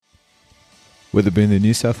Whether it be in the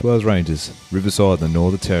New South Wales Ranges, Riverside in the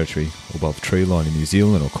Northern Territory, or above tree line in New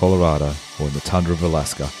Zealand or Colorado, or in the tundra of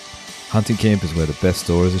Alaska, hunting camp is where the best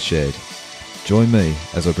stories are shared. Join me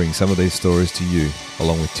as I bring some of these stories to you,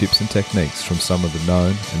 along with tips and techniques from some of the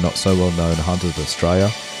known and not so well known hunters of Australia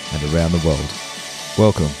and around the world.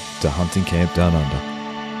 Welcome to Hunting Camp Down Under.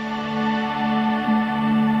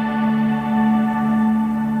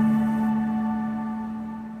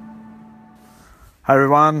 Hey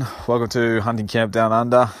everyone, welcome to Hunting Camp Down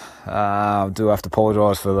Under. I do have to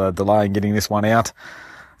apologise for the delay in getting this one out.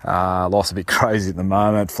 Life's a bit crazy at the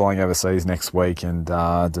moment, flying overseas next week and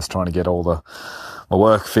just trying to get all my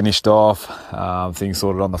work finished off, things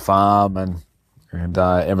sorted on the farm and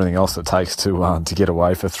everything else it takes to get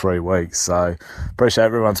away for 3 weeks. So appreciate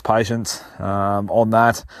everyone's patience on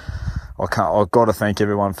that. I've got to thank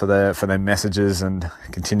everyone for their messages and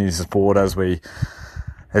continued support as we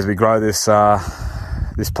grow this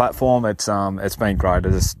platform. It's been great.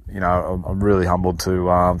 I'm really humbled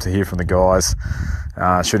to hear from the guys,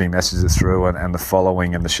 shooting messages through and the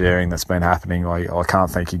following and the sharing that's been happening. I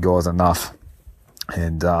can't thank you guys enough.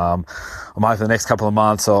 And I'm hoping the next couple of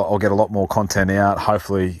months I'll get a lot more content out.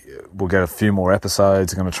 Hopefully we'll get a few more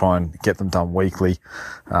episodes. I'm going to try and get them done weekly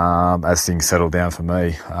as things settle down for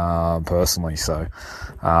me personally. So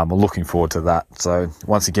I'm looking forward to that. So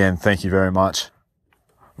once again, thank you very much.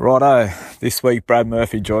 Righto, this week Brad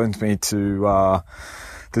Murphy joins me to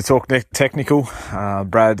talk technical.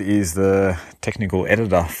 Brad is the technical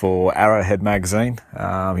editor for Arrowhead magazine.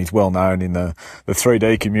 He's well known in the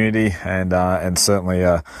 3D community and certainly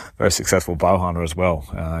a very successful bow hunter as well.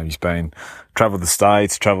 He's travelled the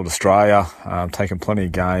States, travelled Australia, taken plenty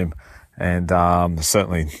of game, and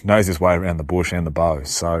certainly knows his way around the bush and the bow.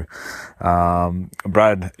 So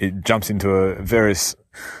Brad jumps into various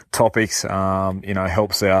topics,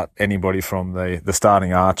 helps out anybody from the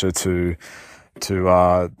starting archer to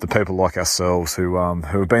the people like ourselves who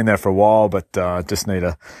have been there for a while but just need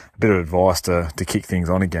a bit of advice to kick things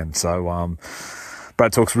on again. So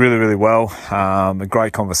Brad talks really, really well. A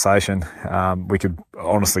great conversation. We could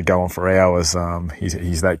honestly go on for hours.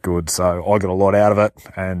 He's that good. So I got a lot out of it,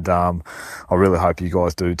 and I really hope you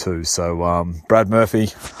guys do too. So Brad Murphy,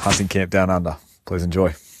 Hunting Camp Down Under. Please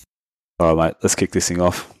enjoy. All right, mate. Let's kick this thing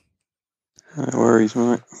off. No worries,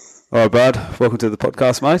 mate. All right, Brad. Welcome to the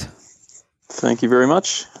podcast, mate. Thank you very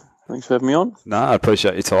much. Thanks for having me on. No, I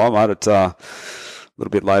appreciate your time, mate. It's a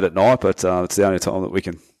little bit late at night, but it's the only time that we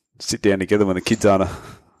can sit down together when the kids aren't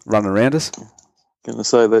running around us. Going to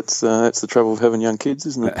say that's the trouble of having young kids,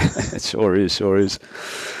 isn't it? It sure is. Well,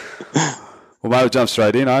 mate, we'll jump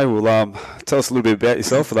straight in. We'll tell us a little bit about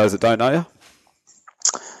yourself for those that don't know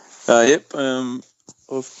you. Yep.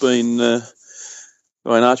 I've been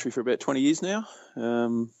going archery for about 20 years now.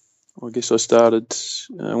 I guess I started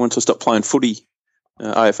once I stopped playing footy,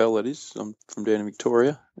 AFL that is. I'm from down in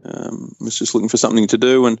Victoria. Was just looking for something to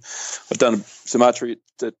do, and I'd done some archery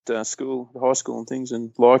at school, the high school and things,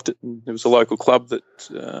 and liked it. And there was a local club that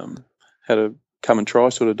had a come and try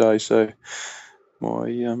sort of day. So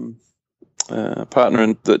my partner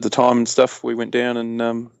and at the time and stuff, we went down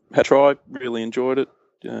and had a try. Really enjoyed it.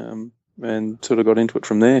 And sort of got into it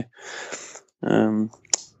from there.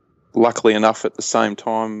 Luckily enough, at the same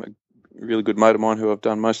time, a really good mate of mine who I've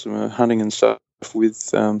done most of my hunting and stuff with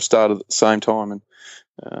started at the same time, and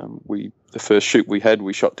the first shoot we had,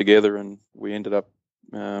 we shot together, and we ended up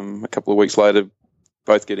a couple of weeks later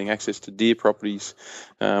both getting access to deer properties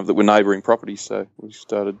that were neighbouring properties. So we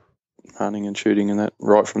started hunting and shooting and that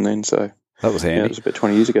right from then. So that was handy. Yeah, it was about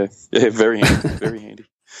 20 years ago. Yeah, very handy, very handy.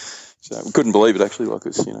 So we couldn't believe it actually. Like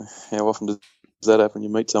it's, how often does that happen? You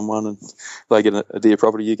meet someone and they get a deer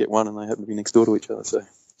property, you get one, and they happen to be next door to each other. So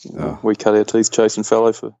we cut our teeth chasing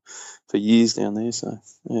fallow for years down there. So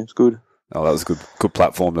yeah, it's good. Oh, that was a good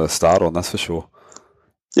platform to start on. That's for sure.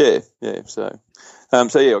 Yeah. So I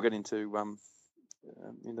got into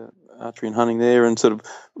archery and hunting there, and sort of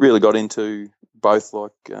really got into both.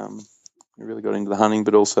 Like really got into the hunting,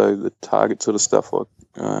 but also the target sort of stuff. Like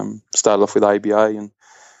started off with ABA and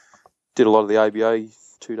did a lot of the ABA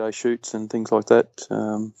 2-day shoots and things like that,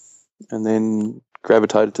 and then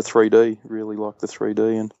gravitated to 3D, really liked the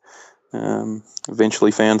 3D, and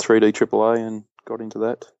eventually found 3D AAA and got into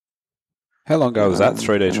that. How long ago was that,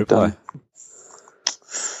 3D AAA?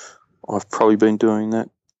 I've probably been doing that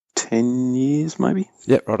 10 years maybe.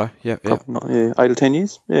 Yep, righto. Yep. 8 or 10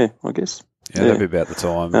 years, I guess. Yeah, that'd be about the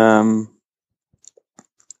time.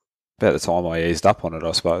 About the time I eased up on it,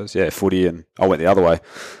 I suppose. Yeah, footy, and I went the other way.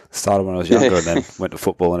 Started when I was younger and then went to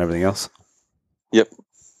football and everything else. Yep.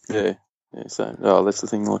 Yeah. So that's the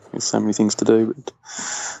thing, like there's so many things to do. But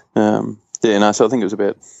so I think it was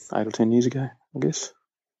about 8 or 10 years ago. I guess.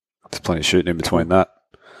 There's plenty of shooting in between that.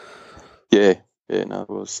 Yeah, no, it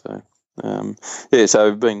was. So, so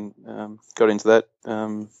I've been got into that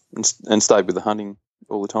and stayed with the hunting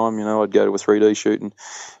all the time. I'd go to a 3D shoot, and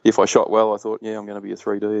if I shot well, I thought, yeah, I'm going to be a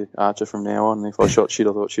 3D archer from now on. And if I shot shit,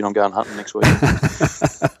 I thought, shit, I'm going hunting next week.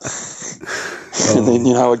 And then,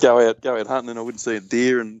 I'd go out hunting, and I wouldn't see a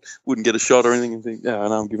deer and wouldn't get a shot or anything, and think, I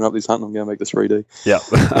know I'm giving up this hunting. I'm going to make the 3D. Yeah.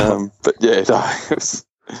 But yeah, no,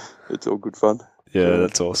 it's all good fun. Yeah,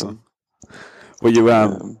 that's awesome. Well, you've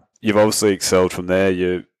obviously excelled from there.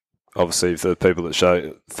 You obviously, for the people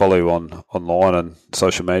that follow you online and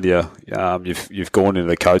social media, you've gone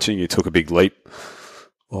into coaching. You took a big leap.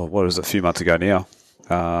 Well, what was it, a few months ago now?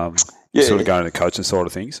 You're sort of going into the coaching side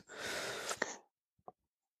of things.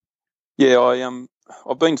 Yeah,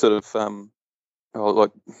 I've been sort of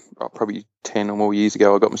probably 10 or more years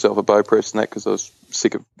ago, I got myself a bow press and that because I was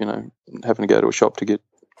sick of having to go to a shop to get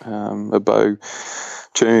a bow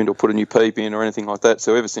tuned or put a new peep in or anything like that.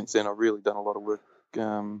 So ever since then, I've really done a lot of work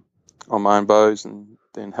on my own bows and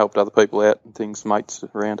then helped other people out and things, mates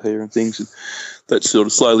around here and things. And that sort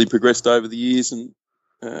of slowly progressed over the years. And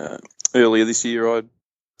earlier this year, I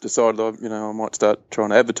decided I might start trying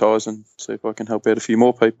to advertise and see if I can help out a few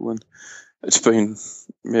more people. And it's been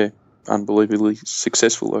unbelievably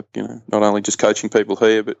successful. Not only just coaching people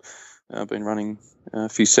here, but I've been running a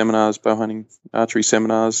few seminars, bow hunting, archery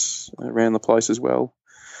seminars around the place as well.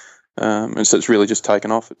 And so it's really just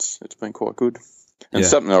taken off. It's been quite good, and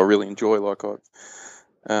something I really enjoy.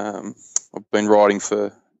 I've been writing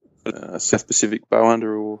for South Pacific Bow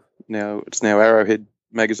Hunter, or it's now Arrowhead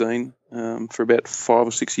magazine, for about 5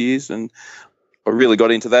 or 6 years, and I really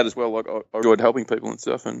got into that as well. I enjoyed helping people and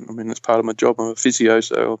stuff, and I mean that's part of my job. I'm a physio,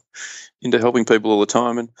 so I'm into helping people all the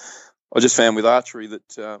time. And I just found with archery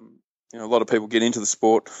that a lot of people get into the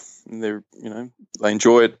sport and they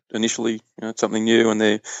enjoy it initially. It's something new, and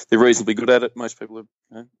they're reasonably good at it. Most people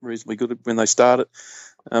are reasonably good at when they start it,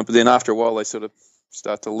 but then after a while they sort of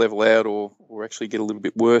start to level out or actually get a little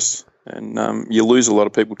bit worse, and you lose a lot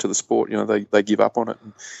of people to the sport. They give up on it.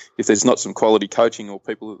 And if there's not some quality coaching or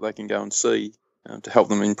people that they can go and see to help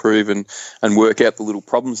them improve and work out the little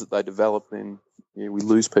problems that they develop, then we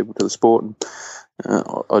lose people to the sport. And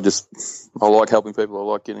I like helping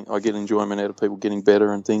people. I get enjoyment out of people getting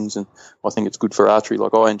better and things, and I think it's good for archery.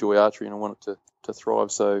 I enjoy archery and I want it to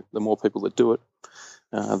thrive. So the more people that do it,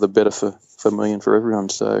 the better for me and for everyone.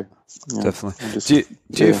 So definitely.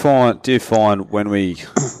 Do you find when we?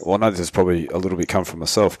 Well, I know this is probably a little bit come from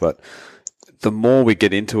myself, but the more we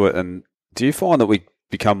get into it, and do you find that we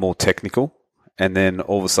become more technical, and then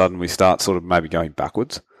all of a sudden we start sort of maybe going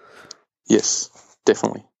backwards? Yes,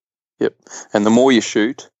 definitely. Yep. And the more you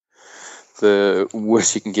shoot, the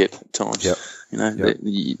worse you can get at times. Yep.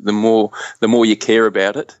 The more you care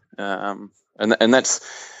about it, and that's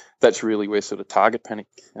really where sort of target panic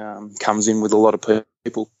comes in with a lot of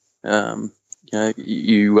people.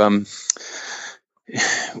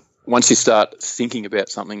 Once you start thinking about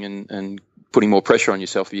something and putting more pressure on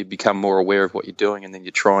yourself, you become more aware of what you're doing, and then you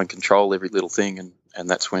try and control every little thing, and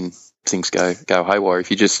that's when things go haywire. If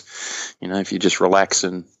you just relax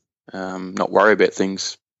and not worry about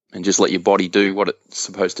things and just let your body do what it's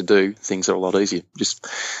supposed to do, things are a lot easier. Just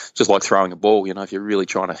like throwing a ball, if you're really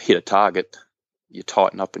trying to hit a target, you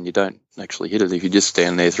tighten up and you don't actually hit it. If you just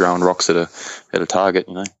stand there throwing rocks at a target,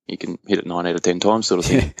 you can hit it 9 out of 10 times, sort of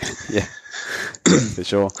thing. Yeah, for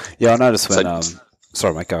sure. Yeah, I noticed when.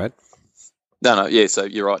 Sorry, mate. Go ahead. No. Yeah, so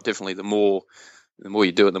you're right. Definitely, the more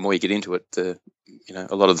you do it, the more you get into it.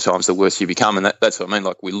 A lot of the times, the worse you become, and that's what I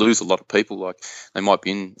mean. We lose a lot of people. They might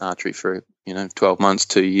be in archery for 12 months,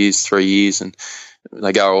 2 years, 3 years, and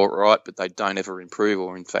they go all right, but they don't ever improve.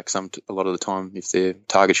 Or in fact, a lot of the time, if they're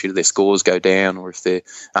target shooter, their scores go down, or if they're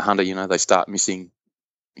a hunter, they start missing,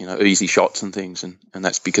 easy shots and things, and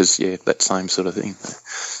that's because that same sort of thing.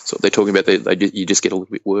 So they're talking about you just get a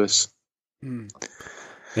little bit worse. Mm.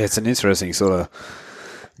 Yeah, it's an interesting sort of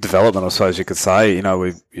development, I suppose you could say. And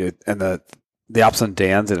the ups and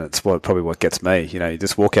downs in it's probably what gets me. You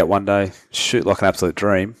just walk out one day, shoot like an absolute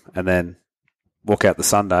dream, and then walk out the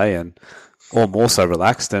Sunday or more so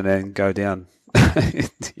relaxed, and then go down.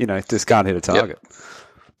 Just can't hit a target.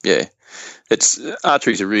 Yep. Yeah,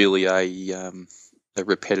 archery is really a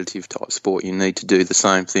repetitive type sport. You need to do the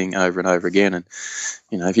same thing over and over again, and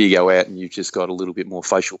if you go out and you've just got a little bit more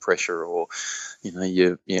facial pressure, or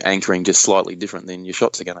you're anchoring just slightly different, then your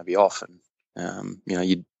shots are going to be off. And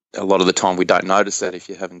a lot of the time we don't notice that if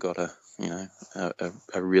you haven't got a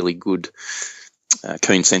really good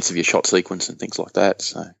keen sense of your shot sequence and things like that.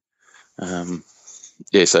 So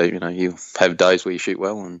you have days where you shoot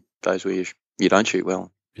well and days where you don't shoot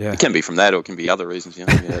well. Yeah. It can be from that, or it can be other reasons. You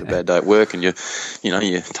had a bad day at work, and you're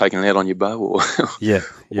taking it out on your bow, or Yeah.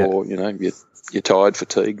 or you're tired,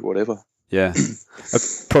 fatigued, whatever. Yeah.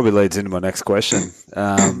 It probably leads into my next question.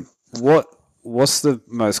 What's the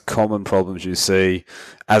most common problems you see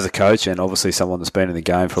as a coach, and obviously someone that's been in the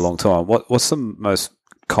game for a long time? What's the most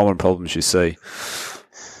common problems you see?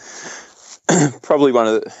 Probably one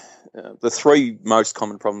of the three most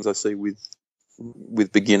common problems I see with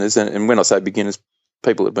beginners, and when I say beginners,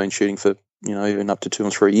 people that have been shooting for even up to 2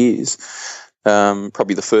 or 3 years.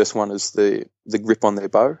 Probably the first one is the grip on their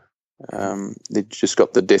bow. They've just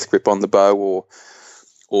got the death grip on the bow,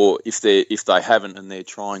 or if they haven't and they're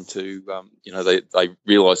trying to, they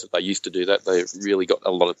realise that they used to do that, they've really got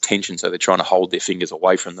a lot of tension, so they're trying to hold their fingers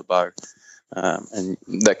away from the bow, and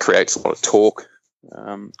that creates a lot of torque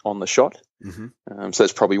on the shot. Mm-hmm. So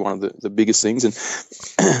that's probably one of the biggest things.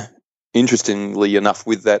 And interestingly enough,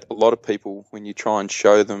 with that, a lot of people, when you try and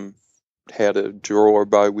show them how to draw a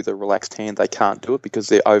bow with a relaxed hand, they can't do it because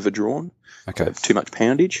they're overdrawn. Okay. They have too much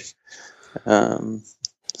poundage.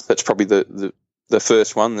 That's probably the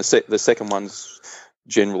first one. The second one's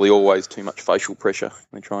generally always too much facial pressure.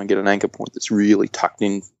 They try and get an anchor point that's really tucked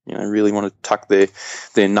in, really want to tuck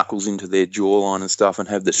their knuckles into their jawline and stuff, and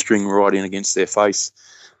have the string right in against their face.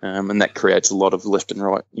 And that creates a lot of left and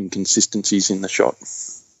right inconsistencies in the shot.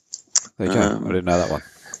 There you go. I didn't know that one.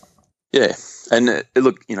 Yeah. And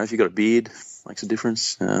look, if you've got a beard, makes a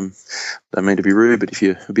difference. Don't mean to be rude, but if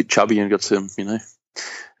you're a bit chubby and got some,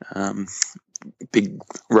 big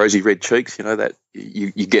rosy red cheeks, that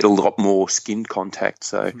you get a lot more skin contact,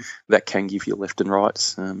 so that can give you left and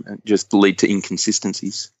rights, and just lead to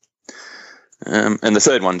inconsistencies. And the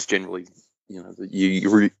third one's generally,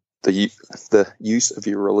 the use of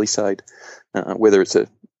your release aid, whether it's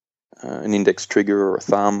an index trigger or a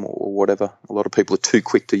thumb or whatever. A lot of people are too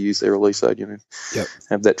quick to use their release aid, Yep.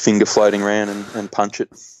 Have that finger floating around and punch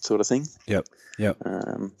it sort of thing. Yep.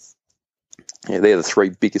 They're the three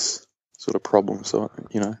biggest sort of problems,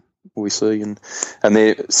 we see, and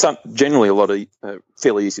they're generally a lot of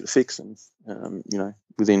fairly easy to fix, and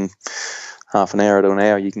within half an hour to an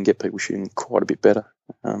hour you can get people shooting quite a bit better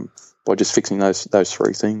by just fixing those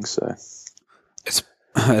three things. So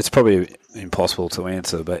it's probably impossible to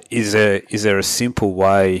answer, but is there a simple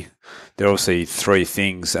way? There are obviously three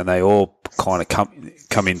things, and they all kind of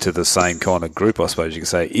come into the same kind of group, I suppose you could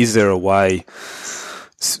say. Is there a way,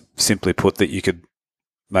 simply put, that you could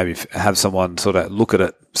maybe have someone sort of look at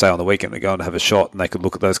it, say on the weekend, they're going to have a shot, and they could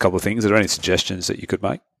look at those couple of things? Are there any suggestions that you could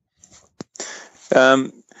make?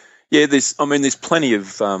 There's plenty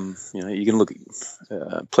of, you can look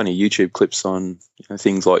at plenty of YouTube clips on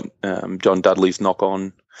things like John Dudley's Knock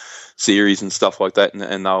On series and stuff like that,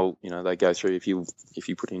 and they'll, they go through, if you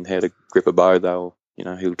put in how to grip a bow,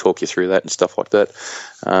 he'll talk you through that and stuff like that.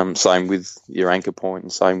 Same with your anchor point,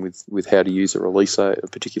 and same with how to use a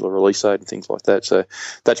particular release aid and things like that. So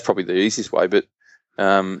that's probably the easiest way. But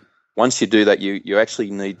once you do that, you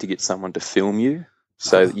actually need to get someone to film you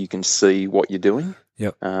so that you can see what you're doing.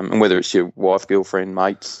 Yep. And whether it's your wife, girlfriend,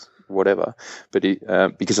 mates, whatever. But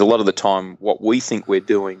because a lot of the time, what we think we're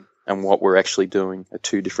doing and what we're actually doing are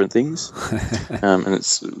two different things. And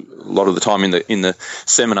it's a lot of the time in the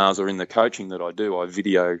seminars or in the coaching that I do, I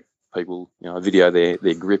video people, I video their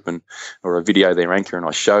grip or I video their anchor, and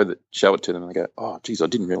I show it to them, and they go, "Oh, geez, I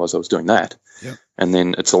didn't realise I was doing that." Yep. And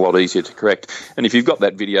then it's a lot easier to correct. And if you've got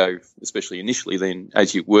that video, especially initially, then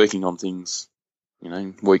as you're working on things,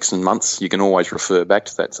 weeks and months, you can always refer back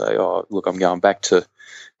to that. Say, "Oh, look, I'm going back to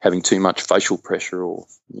having too much facial pressure," or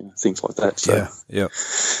things like that. So,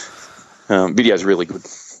 video is really good.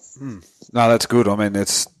 No, that's good. I mean,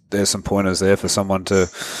 there's some pointers there for someone to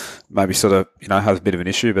maybe sort of have a bit of an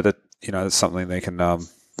issue, but it's something they can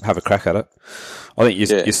have a crack at it. I think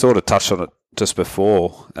you sort of touched on it just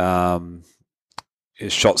before.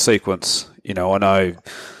 Is shot sequence. I know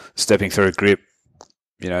stepping through a grip,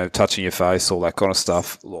 touching your face, all that kind of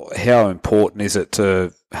stuff. How important is it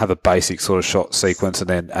to have a basic sort of shot sequence, and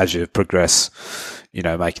then as you progress,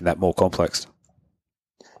 making that more complex?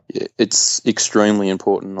 Yeah, it's extremely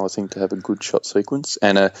important, I think, to have a good shot sequence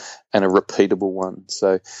and a repeatable one.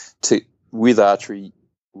 So with archery,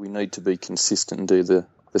 we need to be consistent and do the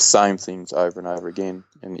same things over and over again.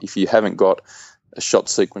 And if you haven't got a shot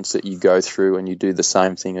sequence that you go through and you do the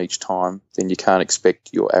same thing each time, then you can't expect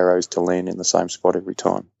your arrows to land in the same spot every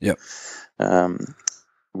time. Yep.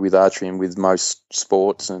 With archery and with most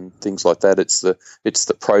sports and things like that, it's the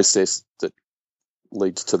process that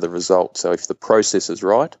leads to the result. So if the process is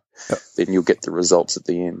right, then you'll get the results at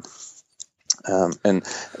the end. And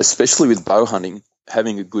especially with bow hunting,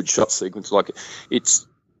 having a good shot sequence, like it's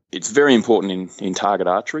it's very important in target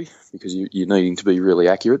archery because you're needing to be really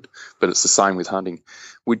accurate, but it's the same with hunting.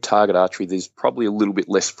 With target archery, there's probably a little bit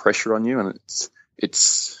less pressure on you, and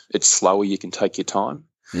it's slower. You can take your time.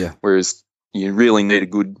 Yeah. Whereas you really need a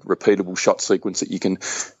good repeatable shot sequence that you can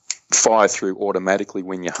fire through automatically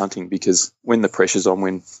when you're hunting, because when the pressure's on,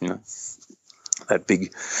 when that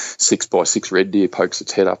big 6x6 red deer pokes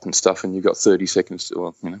its head up and stuff, and you've got 30 seconds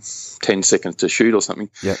or 10 seconds to shoot or something.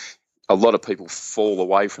 Yeah. A lot of people fall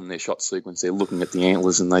away from their shot sequence. They're looking at the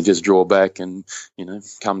antlers and they just draw back and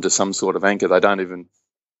come to some sort of anchor. They don't even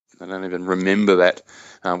remember that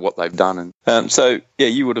what they've done. And so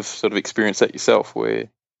you would have sort of experienced that yourself, where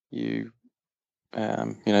you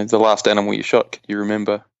the last animal you shot. Can you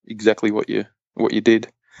remember exactly what you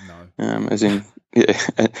did? No. As in, yeah,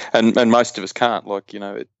 and most of us can't. Like,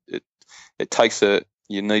 it takes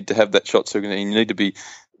you need to have that shot sequence, and you need to be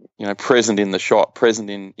present in the shot, present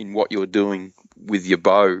in what you're doing with your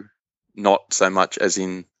bow, not so much as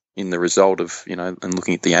in the result of, and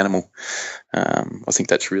looking at the animal. I think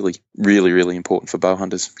that's really, really, really important for bow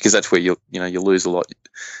hunters, because that's where you lose a lot.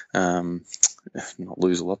 Not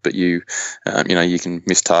lose a lot, but you can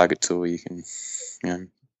miss targets, or you can,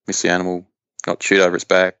 miss the animal, not shoot over its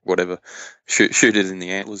back, whatever. Shoot it in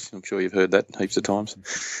the antlers. I'm sure you've heard that heaps of times.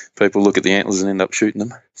 People look at the antlers and end up shooting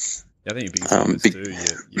them. Yeah, I think a big thing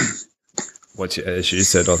is too. As you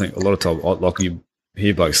said, I think a lot of time, like, you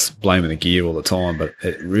hear blokes blaming the gear all the time, but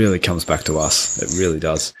it really comes back to us. It really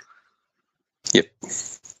does. Yep.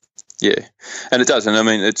 Yeah, and it does. And I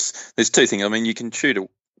mean, there's two things. I mean, you can shoot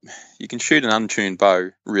an untuned bow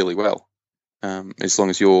really well, as long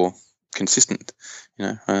as you're consistent.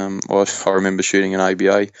 I remember shooting an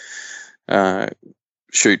ABA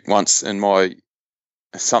shoot once, and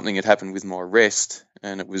something had happened with my rest,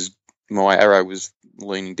 and it was my arrow was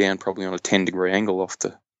leaning down probably on a 10-degree angle off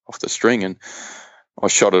the string, and I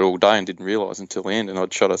shot it all day and didn't realise until the end, and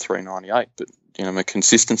I'd shot a 398. But my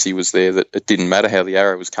consistency was there, that it didn't matter how the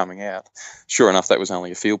arrow was coming out. Sure enough, that was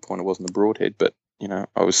only a field point; it wasn't a broadhead. But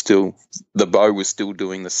the bow was still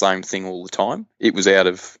doing the same thing all the time. It was out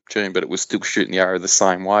of tune, but it was still shooting the arrow the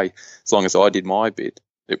same way. As long as I did my bit,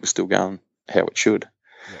 it was still going how it should.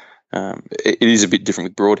 Yeah. It is a bit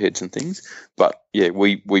different with broadheads and things, but yeah,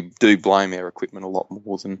 we do blame our equipment a lot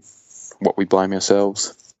more than what we blame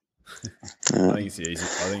ourselves. I think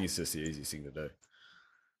it's just the easiest thing to do.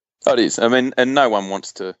 It is. I mean, and no one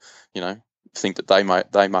wants to, think that they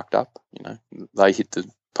mucked up. They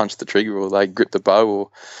punched the trigger, or they gripped the bow, or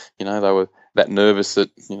they were that nervous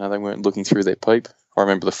that they weren't looking through their peep. I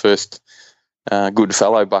remember the first good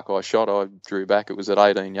fallow buck I shot. I drew back. It was at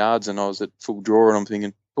 18 yards, and I was at full draw, and I'm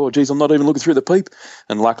thinking, oh, geez, I'm not even looking through the peep.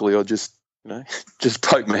 And luckily, I just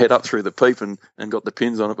poked my head up through the peep and got the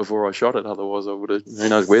pins on it before I shot it. Otherwise, I would have, who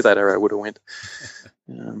knows where that arrow would have went.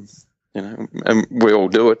 And we all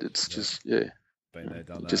do it. It's just, been there,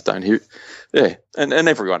 done you that. just don't hear. Yeah, and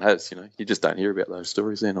everyone has. You just don't hear about those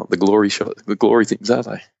stories. They're not the glory things, are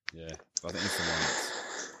they? Yeah, I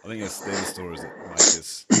think it's these stories that make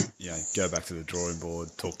us, go back to the drawing board,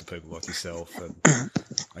 talk to people like yourself, and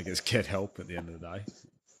I guess get help at the end of the day.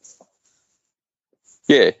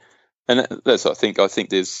 Yeah, and that's I think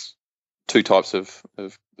there's two types of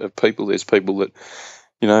people. There's people that,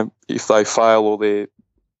 if they fail or they're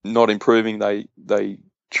not improving, they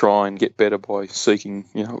try and get better by seeking,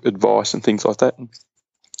 advice and things like that. And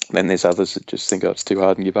then there's others that just think, it's too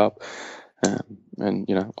hard and give up. And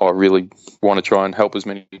I really want to try and help as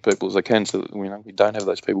many people as I can, so that we don't have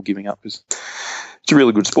those people giving up. Because it's a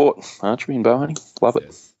really good sport, archery and bow hunting. Love it.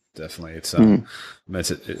 Yeah, definitely, it's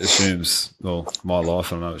it assumes, well, my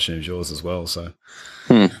life, and I know it assumes yours as well. So,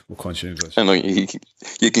 what kind of assumes? And look,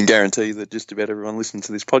 you can guarantee that just about everyone listening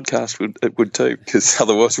to this podcast would too, because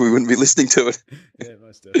otherwise we wouldn't be listening to it. Yeah,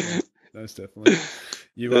 most definitely. Most definitely.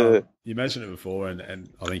 You mentioned it before, and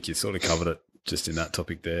I think you sort of covered it just in that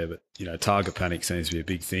topic there. But target panic seems to be a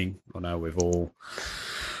big thing. I know we've all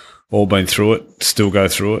been through it, still go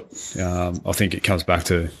through it. I think it comes back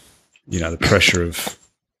to the pressure of,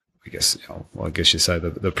 I guess you say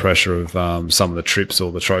the pressure of some of the trips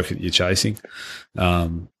or the trophy that you're chasing.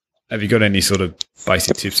 Have you got any sort of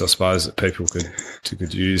basic tips, I suppose, that people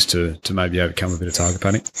could use to maybe overcome a bit of target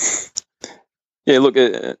panic? Yeah, look,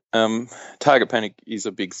 target panic is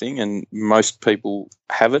a big thing, and most people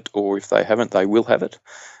have it, or if they haven't, they will have it,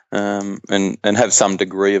 and have some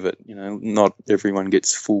degree of it. Not everyone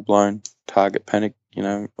gets full blown target panic.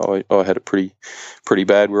 I had it pretty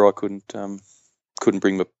bad, where I couldn't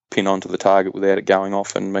bring the pin onto the target without it going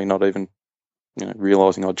off, and me not even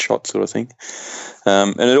realising I'd shot, sort of thing.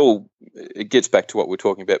 And it gets back to what we were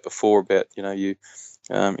talking about before, about you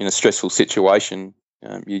in a stressful situation,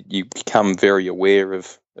 you become very aware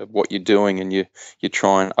of what you're doing, and you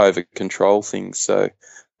try and over control things. So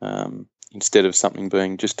instead of something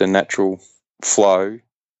being just a natural flow,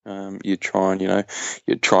 you try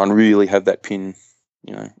and really have that pin,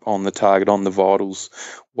 on the target, on the vitals,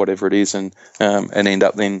 whatever it is, and end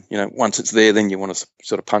up then, once it's there, then you want to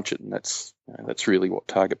sort of punch it, and that's really what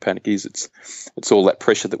target panic is. It's all that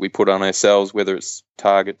pressure that we put on ourselves, whether it's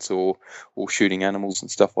targets or shooting animals and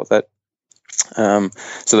stuff like that.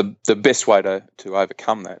 So the best way to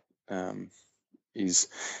overcome that is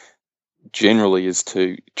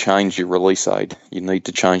to change your release aid. You need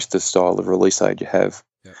to change the style of release aid you have,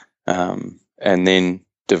 and then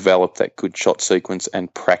develop that good shot sequence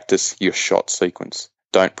and practice your shot sequence.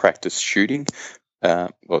 Don't practice shooting,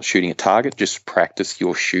 shooting a target. Just practice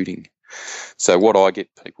your shooting. So what I get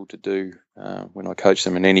people to do when I coach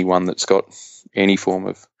them, and anyone that's got any form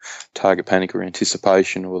of target panic or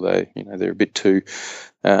anticipation, or they're a bit too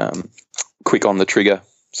quick on the trigger,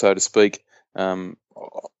 so to speak,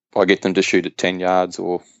 I get them to shoot at 10 yards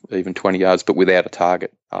or even 20 yards, but without a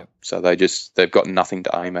target up. So they've got nothing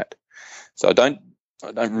to aim at. So I don't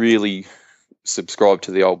really subscribe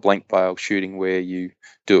to the old blank barrel shooting where you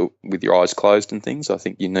do it with your eyes closed and things. I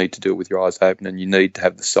think you need to do it with your eyes open, and you need to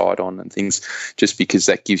have the sight on and things, just because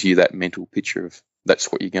that gives you that mental picture of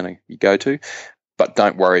that's what you're going to go to. But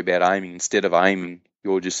don't worry about aiming. Instead of aiming,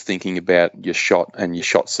 you're just thinking about your shot and your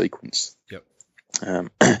shot sequence. Yep.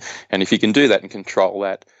 And if you can do that and control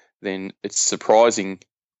that, then it's surprising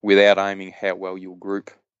without aiming how well you'll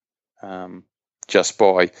group, just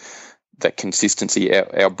by that consistency.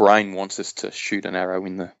 Our brain wants us to shoot an arrow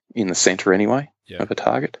in the center anyway of a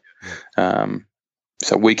target.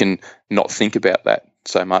 So we can not think about that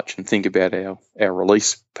so much and think about our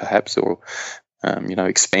release perhaps, or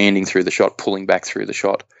expanding through the shot, pulling back through the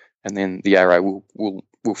shot, and then the arrow will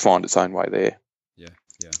find its own way there.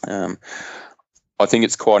 I think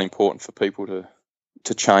it's quite important for people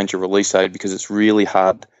to change a release aid, because it's really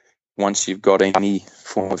hard once you've got any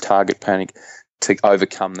form of target panic to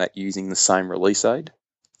overcome that using the same release aid.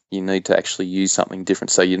 You need to actually use something different.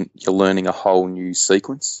 So you're learning a whole new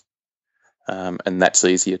sequence, and that's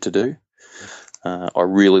easier to do. I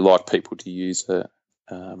really like people to use like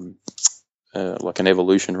an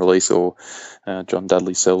evolution release, or John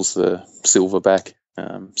Dudley sells the Silverback.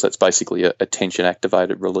 So it's basically a tension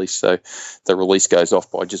activated release. So the release goes off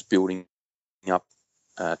by just building up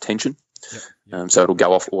tension. So it'll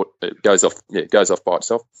go off, or it goes off by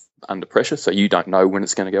itself under pressure. So you don't know when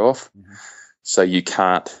it's going to go off. So you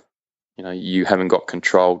can't, you haven't got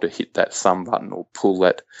control to hit that thumb button or pull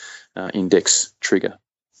that index trigger.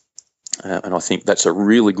 And I think that's a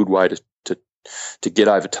really good way to get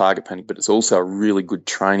over target panic, but it's also a really good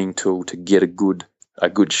training tool to get a good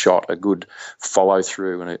shot, a good follow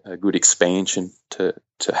through, and a good expansion to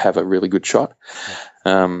have a really good shot.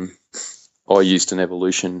 I used an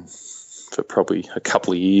evolution for probably a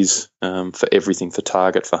couple of years for everything, for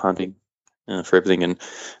target, for hunting, for everything, and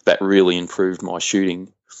that really improved my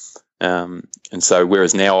shooting. And so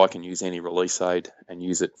whereas now I can use any release aid and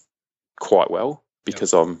use it quite well,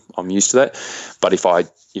 because I'm used to that. But if I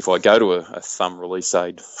go to a thumb release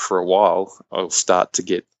aid for a while, I'll start to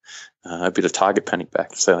get a bit of target panic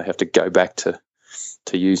back. So I have to go back to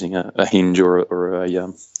using a hinge or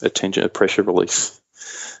a tension, a pressure release.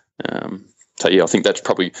 So I think that's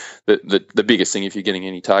probably the biggest thing if you're getting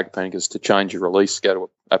any target panic, is to change your release, go to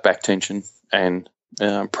a back tension, and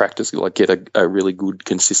practice, like get a really good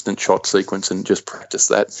consistent shot sequence, and just practice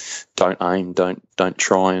that. Don't aim, don't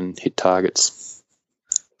try and hit targets,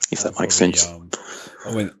 if that makes sense.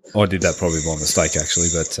 I did that probably by mistake actually,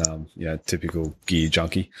 but typical gear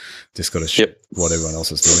junkie, just got to shoot what everyone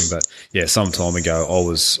else is doing. But yeah, some time ago I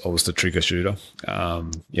was the trigger shooter,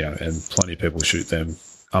 and plenty of people shoot them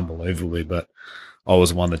unbelievably, but I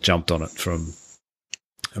was the one that jumped on it from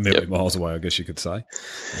a million miles away, I guess you could say.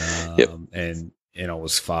 And I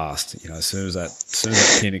was fast. As soon as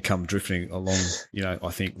that pin had come drifting along,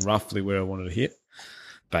 I think roughly where I wanted to hit,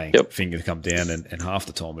 bang, finger to come down, and half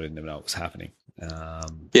the time I didn't even know what was happening.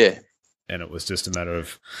 And it was just a matter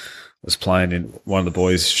of, I was playing in one of the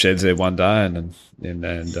boys' sheds there one day, and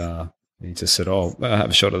he just said, "Oh, I'll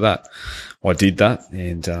have a shot of that." I did that,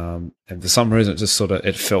 and for some reason it just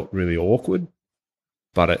it felt really awkward,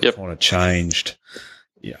 but it kind of changed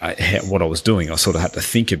what I was doing. I sort of had to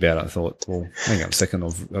think about it. I thought, well, hang on a second,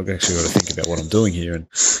 I've actually got to think about what I'm doing here. And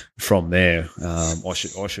from there, I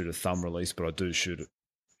shoot a thumb release, but I do shoot it,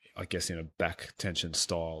 I guess, in a back tension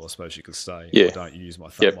style, I suppose you could say. I don't use my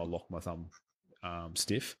thumb. I lock my thumb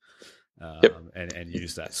stiff, and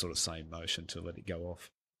use that sort of same motion to let it go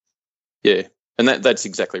off. Yeah, And that's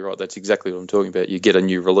exactly right. That's exactly what I'm talking about. You get a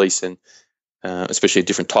new release, and especially a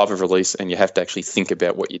different type of release, and you have to actually think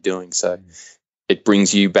about what you're doing. So it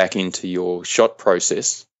brings you back into your shot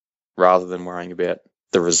process rather than worrying about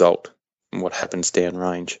the result and what happens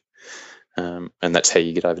downrange. And that's how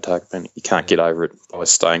you get over target panic. You can't get over it by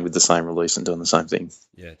staying with the same release and doing the same thing.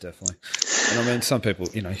 Yeah, definitely. And I mean, some people,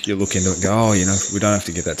 you look into it and go, oh, we don't have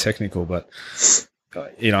to get that technical, but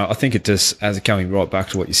I think it just, as coming right back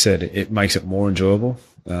to what you said, it makes it more enjoyable.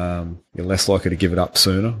 You're less likely to give it up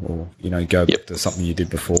sooner, or go back to something you did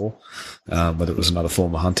before, whether it was another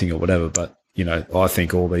form of hunting or whatever. But I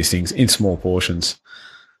think all these things in small portions,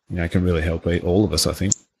 can really help all of us, I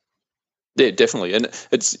think. Yeah, definitely. And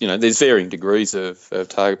it's, there's varying degrees of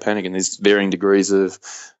target panic, and there's varying degrees of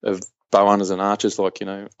bow hunters and archers. Like,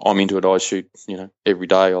 I'm into it. I shoot, every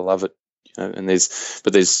day. I love it. And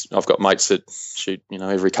I've got mates that shoot,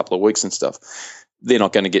 every couple of weeks and stuff. They're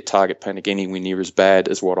not going to get target panic anywhere near as bad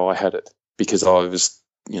as what I had it, because I was,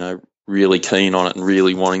 really keen on it and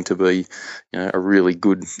really wanting to be, a really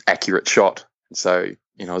good, accurate shot. And so,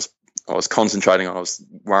 I was concentrating on, I was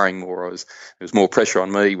worrying more. There was more pressure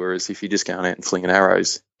on me, whereas if you're just going out and flinging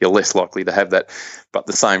arrows, you're less likely to have that. But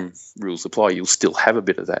the same rules apply. You'll still have a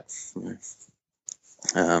bit of that.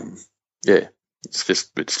 It's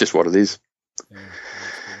just what it is.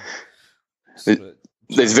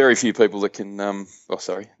 There's very few people that can.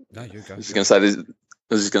 Sorry. No, you go. I was just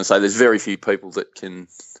going to say there's very few people that can,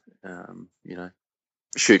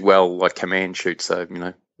 shoot well, like command shoot. So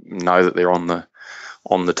know that they're on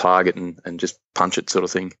the target and just punch it, sort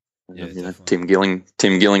of thing. Yeah, Tim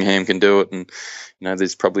Gillingham can do it, and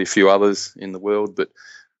there's probably a few others in the world, but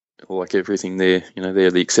like everything, they're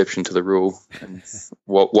the exception to the rule. And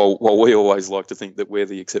while we always like to think that we're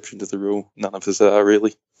the exception to the rule, none of us are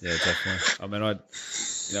really. Yeah, definitely. I mean,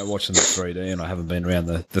 watching the 3D, and I haven't been around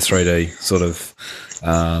the 3D sort of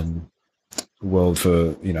world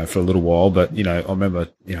for for a little while, but I remember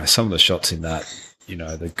some of the shots in that.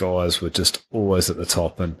 The guys were just always at the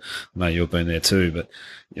top, and I know you've been there too, but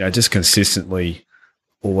just consistently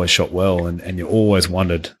always shot well, and you always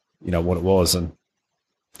wondered what it was. And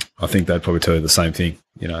I think they'd probably tell you the same thing.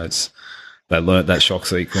 They learnt that shock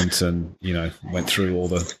sequence and, went through all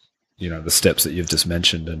the, the steps that you've just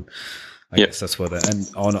mentioned. And I guess that's where and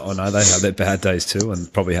I know they have their bad days too,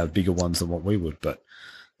 and probably have bigger ones than what we would, but,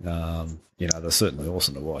 they're certainly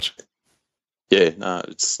awesome to watch. Yeah, no,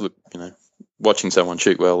 watching someone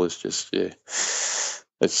shoot well is just,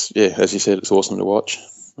 as you said, it's awesome to watch.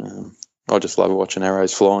 I just love watching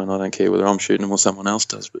arrows flying. I don't care whether I'm shooting them or someone else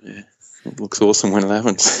does, but it looks awesome when it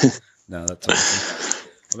happens. No, that's awesome.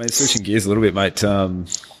 I mean, switching gears a little bit, mate. I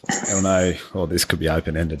don't know. Well, this could be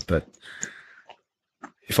open-ended, but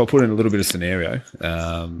if I put in a little bit of scenario,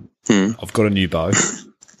 I've got a new bow.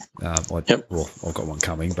 Well, I've got one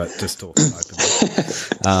coming, but just talking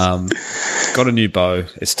openly. Got a new bow.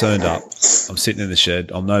 It's turned up. I'm sitting in the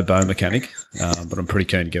shed. I'm no bow mechanic, but I'm pretty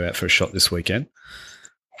keen to go out for a shot this weekend.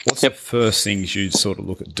 What's the first things you'd sort of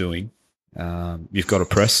look at doing? You've got a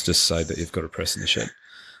press. Just say that you've got a press in the shed.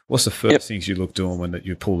 What's the first things you look doing when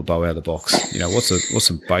you pull the bow out of the box? What's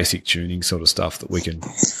some basic tuning sort of stuff that we can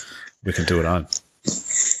do at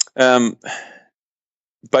home?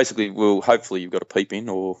 Basically, hopefully you've got a peep in,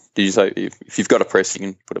 or did you say if you've got a press, you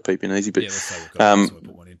can put a peep in easy? But let's say we've got so we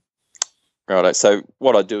put one in. Right. So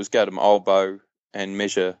what I do is go to my old bow and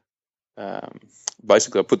measure.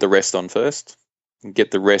 Basically, I put the rest on first and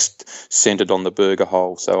get the rest centered on the burger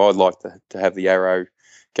hole. So I'd like to have the arrow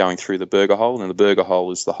going through the burger hole, and the burger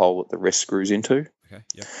hole is the hole that the rest screws into. Okay.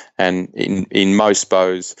 Yep. And in most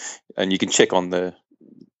bows, and you can check on the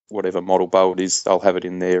whatever model bow it is, I'll have it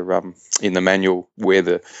in there in the manual where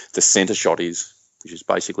the center shot is, which is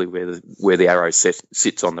basically where the arrow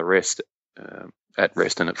sits on the rest, at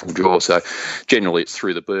rest and at full draw. So generally it's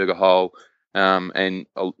through the burger hole, and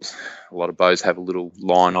a lot of bows have a little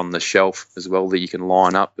line on the shelf as well that you can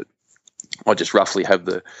line up, but I just roughly have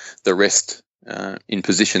the rest in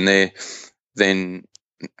position there, then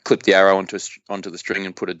clip the arrow onto the string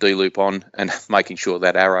and put a D-loop on, and making sure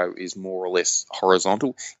that arrow is more or less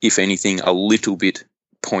horizontal, if anything a little bit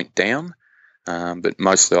point down, but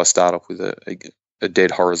mostly I start off with a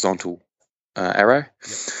dead horizontal arrow.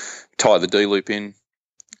 Yep. Tie the D-loop in,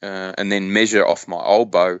 and then measure off my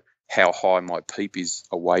old bow how high my peep is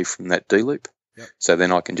away from that D-loop. Yep. So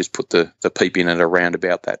then I can just put the peep in at around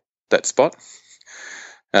about that spot.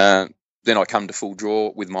 Then I come to full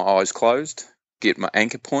draw with my eyes closed, get my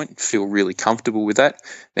anchor point, feel really comfortable with that,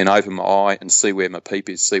 then open my eye and see where my peep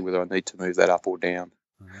is, see whether I need to move that up or down.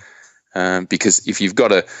 Mm-hmm. Because if you've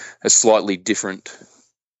got a slightly different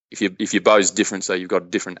if your bow's different, so you've got a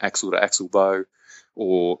different axle to axle bow,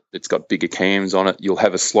 or it's got bigger cams on it, you'll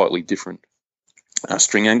have a slightly different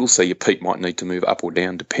string angle. So your peak might need to move up or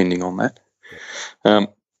down depending on that.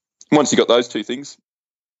 Once you've got those two things,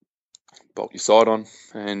 bolt your sight on,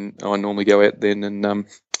 and I normally go out then and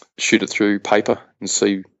shoot it through paper and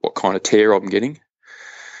see what kind of tear I'm getting.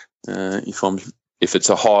 If it's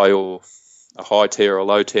a high tear or a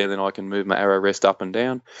low tear, then I can move my arrow rest up and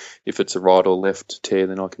down. If it's a right or left tear,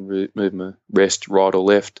 then I can move my rest right or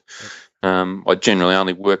left. I generally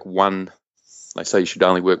only work one. They say you should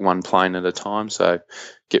only work one plane at a time, so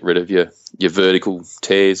get rid of your vertical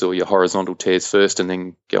tears or your horizontal tears first, and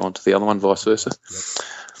then go on to the other one, vice versa.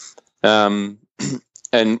 And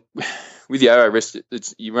with your arrow rest,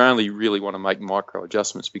 you only really want to make micro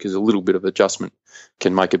adjustments, because a little bit of adjustment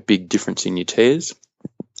can make a big difference in your tears.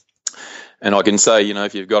 And I can say,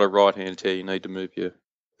 if you've got a right-hand tear, you need to move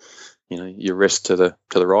your rest to the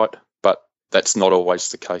right. But that's not always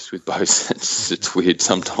the case with bows. It's weird.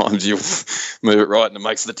 Sometimes you'll move it right and it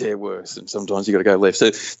makes the tear worse, and sometimes you've got to go left. So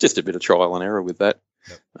just a bit of trial and error with that.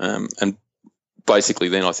 And basically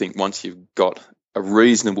then I think once you've got a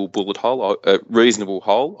reasonable bullet hole, I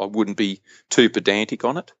wouldn't be too pedantic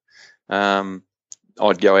on it.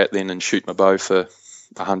 I'd go out then and shoot my bow for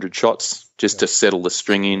 100 shots just to settle the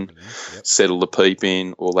string in, settle the peep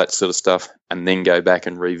in, all that sort of stuff, and then go back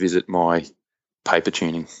and revisit my paper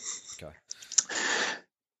tuning. Okay.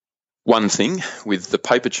 One thing with the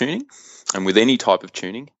paper tuning and with any type of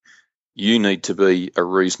tuning, you need to be a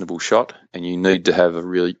reasonable shot, and you need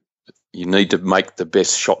to make the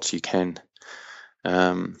best shots you can.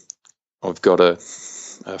 I've got a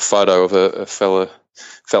photo of a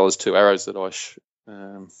fella's two arrows that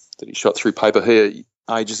that he shot through paper here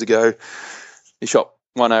ages ago. He shot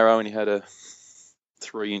one arrow and he had a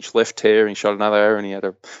 3-inch left tear, and he shot another arrow and he had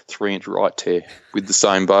a 3-inch right tear with the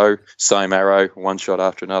same bow, same arrow, one shot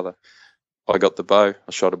after another. I got the bow,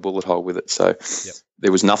 I shot a bullet hole with it. So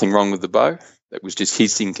there was nothing wrong with the bow. It was just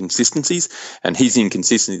his inconsistencies, and his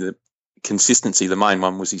inconsistency, the main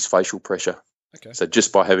one was his facial pressure. Okay. So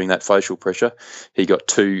just by having that facial pressure, he got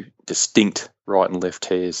two distinct right and left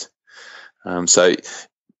tears. So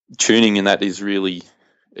tuning in that is really,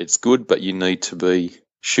 it's good, but you need to be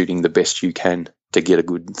shooting the best you can to get a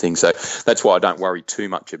good thing. So that's why I don't worry too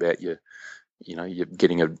much about you're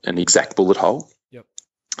getting an exact bullet hole.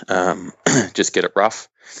 Just get it rough.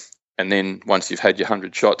 And then once you've had your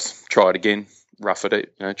 100 shots, try it again, rough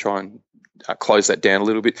it, try and close that down a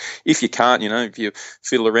little bit. If you can't, if you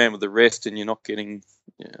fiddle around with the rest and you're not getting,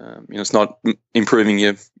 it's not improving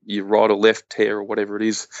your right or left tear or whatever it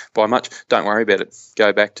is by much, don't worry about it.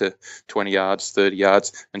 Go back to 20 yards, 30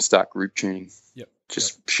 yards and start group tuning.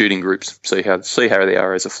 Just shooting groups, see how the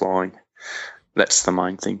arrows are flying. That's the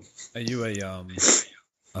main thing. Are you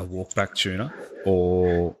a walk-back tuner,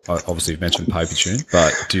 or obviously you've mentioned paper tune,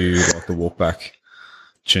 but do you like the walk-back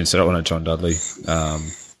tune setup? I know John Dudley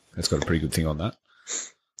has got a pretty good thing on that.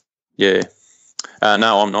 Yeah.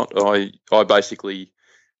 No, I'm not. I basically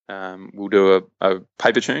will do a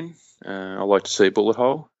paper tune. I like to see a bullet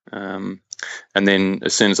hole. And then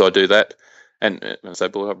as soon as I do that, and when I say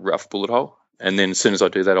rough bullet hole, and then as soon as I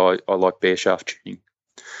do that, I like bare shaft tuning.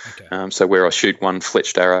 Okay. So where I shoot one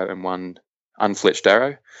fletched arrow and one unfletched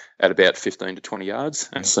arrow at about 15 to 20 yards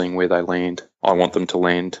and seeing where they land. I want them to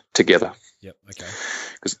land together. Yep. Okay.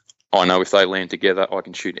 Because I know if they land together, I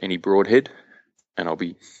can shoot any broadhead, and I'll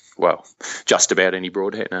be, just about any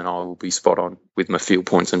broadhead, and I will be spot on with my field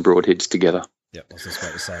points and broadheads together. Yep, I was just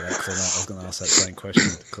about to say that, because I was going to ask that same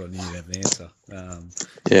question because I knew you'd have an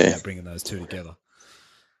answer. Bringing those two together.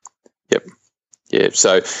 Yep. Yeah,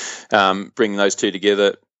 so bringing those two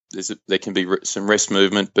together, there can be some rest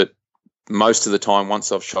movement, but most of the time,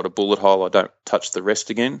 once I've shot a bullet hole, I don't touch the rest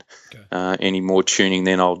again. Okay. Any more tuning,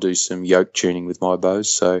 then I'll do some yoke tuning with my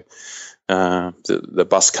bows. So the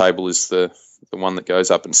bus cable is the one that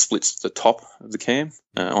goes up and splits the top of the cam.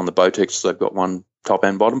 On the Bowtex, they've got one top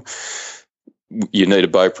and bottom. You need a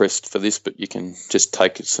bow press for this, but you can just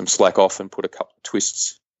take some slack off and put a couple of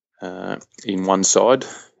twists in one side.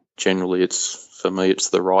 Generally, for me, it's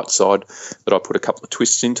the right side that I put a couple of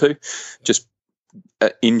twists into. Just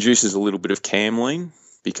induces a little bit of cam lean,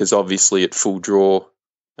 because obviously at full draw,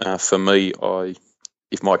 for me,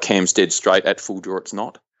 if my cam's dead straight at full draw, it's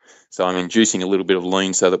not. So I'm inducing a little bit of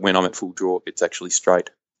lean so that when I'm at full draw, it's actually straight.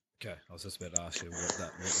 Okay, I was just about to ask you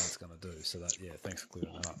what that's going to do. So thanks for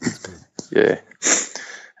clearing that up. That's good. Yeah.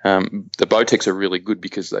 The Bowtex are really good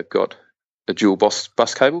because they've got a dual bus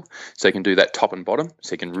cable, so you can do that top and bottom,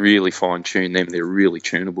 so you can really fine tune them. They're really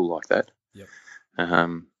tunable like that. Yep.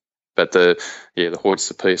 But the Hoyts,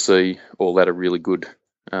 the PSC, all that are really good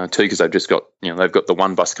too, because they've just got, they've got the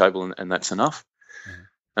one bus cable and that's enough.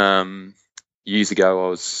 Years ago, I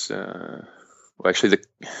was actually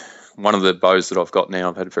one of the bows that I've got now,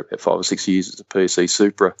 I've had it for about 5 or 6 years. It's a PSC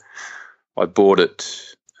Supra. I bought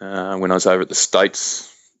it when I was over at the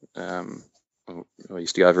States. I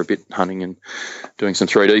used to go over a bit hunting and doing some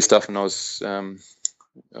 3D stuff, and I was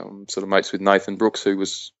sort of mates with Nathan Brooks, who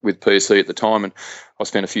was with PSC at the time, and I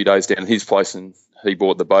spent a few days down at his place, and he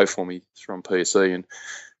bought the bow for me from PSC, and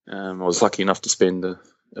I was lucky enough to spend a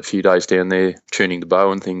few days down there tuning the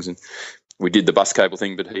bow and things, and we did the bus cable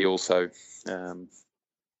thing, but he also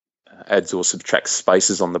adds or subtracts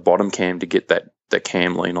spaces on the bottom cam to get the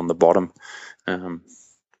cam lean on the bottom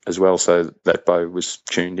as well. So that bow was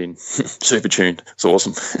tuned in, super tuned. It's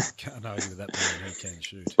awesome. Can't argue with that bow, he can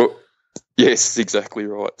shoot. Well, yes, exactly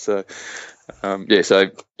right. So,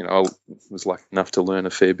 so I was lucky enough to learn a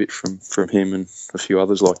fair bit from him and a few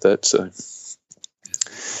others like that. So,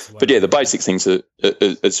 but yeah, the basic things are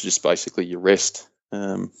it's just basically your rest,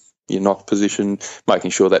 your knock position,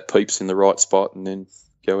 making sure that peep's in the right spot, and then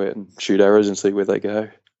go out and shoot arrows and see where they go.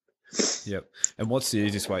 Yep. And what's the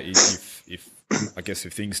easiest way if I guess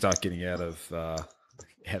if things start getting out of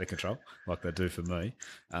control, like they do for me?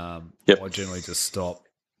 I generally just stop,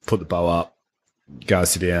 put the bow up, go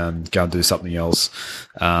sit down, go and do something else.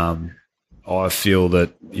 I feel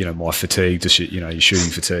that my fatigue, your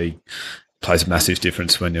shooting fatigue, plays a massive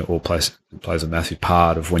difference plays a massive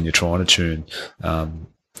part of when you're trying to tune.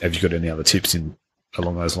 Have you got any other tips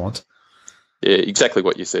along those lines? Yeah, exactly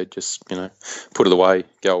what you said. Just, put it away,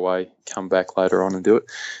 go away, come back later on and do it.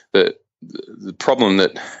 The problem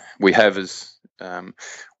that we have is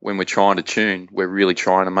when we're trying to tune, we're really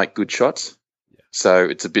trying to make good shots. Yeah. So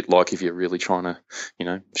it's a bit like if you're really trying to,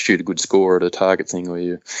 shoot a good score at a target thing, or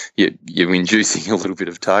you're inducing a little bit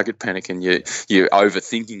of target panic, and you're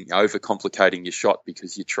overcomplicating your shot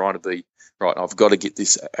because you're trying to be, right, I've got to get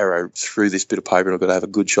this arrow through this bit of paper and I've got to have a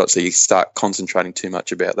good shot. So you start concentrating too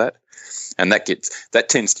much about that. And that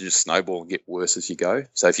tends to just snowball and get worse as you go.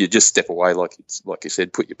 So if you just step away, like you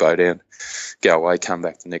said, put your bow down, go away, come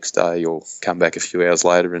back the next day, or come back a few hours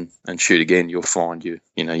later and shoot again, you'll find you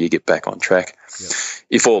get back on track. Yep.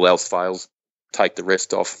 If all else fails, take the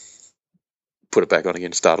rest off, put it back on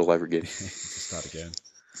again, start all over again. Start again.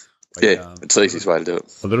 It's the easiest way to do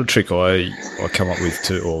it. A little trick I come up with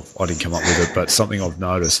too, or I didn't come up with it, but something I've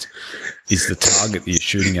noticed is the target that you're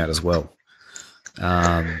shooting at as well.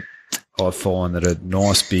 I find that a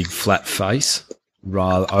nice big flat face,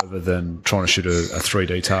 rather than trying to shoot a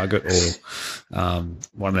 3D target or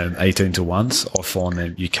one of them 18-1s, I find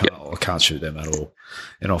them I can't shoot them at all.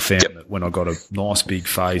 And I found that when I got a nice big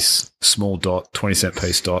face, small dot, 20-cent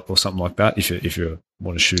piece dot or something like that, if you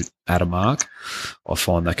want to shoot at a mark, I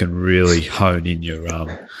find they can really hone in your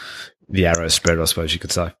the arrow spread, I suppose you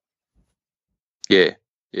could say. Yeah.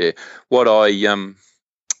 What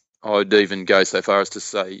I'd even go so far as to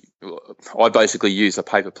say, I basically use a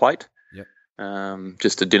paper plate,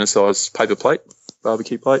 just a dinner size paper plate,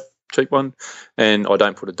 barbecue plate, cheap one, and I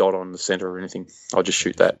don't put a dot on the centre or anything. I just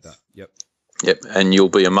shoot that. Yep. And you'll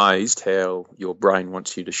be amazed how your brain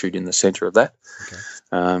wants you to shoot in the centre of that.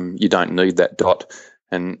 Okay. You don't need that dot,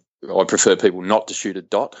 and I prefer people not to shoot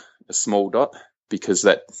a small dot, because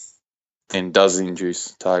that then does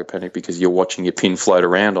induce target panic, because you're watching your pin float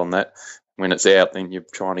around on that. When it's out, then you're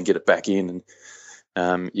trying to get it back in,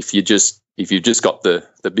 and if you've just got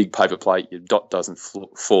the big paper plate, your dot doesn't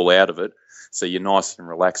fall out of it, so you're nice and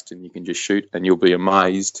relaxed, and you can just shoot. And you'll be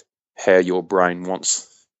amazed how your brain wants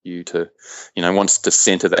you to, wants to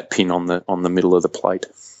centre that pin on the middle of the plate.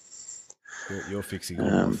 You're fixing all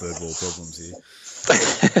my third world problems here.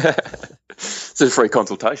 It's a free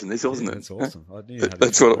consultation, this, wasn't it? That's awesome. I knew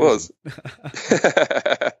that's what it was.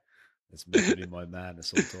 It's method in my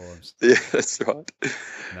madness all times. Yeah, that's right.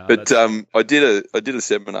 No, but I did a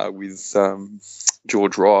seminar with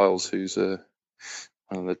George Riles, who's one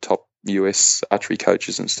of the top US archery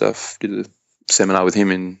coaches and stuff. Did a seminar with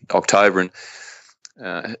him in October in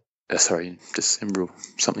December or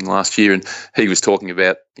something last year, and he was talking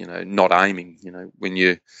about not aiming. When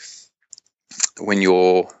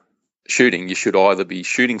you're shooting, you should either be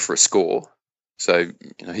shooting for a score. So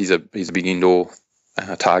he's a big indoor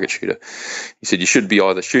target shooter. He said you should be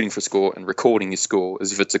either shooting for a score and recording your score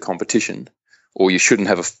as if it's a competition, or you shouldn't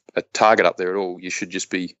have a target up there at all. You should just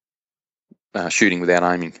be shooting without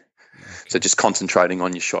aiming. Okay. So just concentrating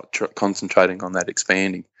on your shot, concentrating on that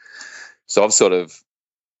expanding. So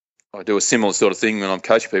I do a similar sort of thing when I'm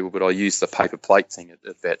coaching people, but I use the paper plate thing at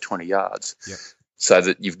about 20 yards, so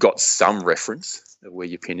that you've got some reference of where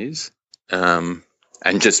your pin is,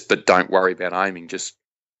 but don't worry about aiming. Just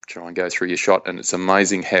try and go through your shot, and it's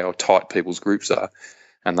amazing how tight people's groups are,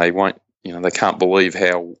 and they won't, they can't believe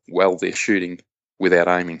how well they're shooting without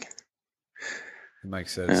aiming. It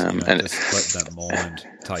makes sense. And just let that mind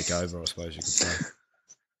take over, I suppose you could say.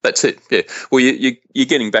 That's it. Yeah. Well, you're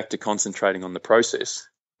getting back to concentrating on the process,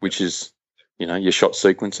 which is, your shot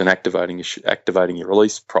sequence and activating your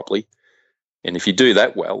release properly. And if you do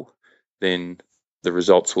that well, then the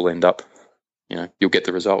results will end up, you'll get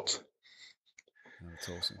the results. That's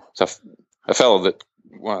awesome. So a fellow that,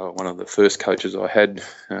 one of the first coaches I had,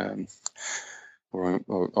 where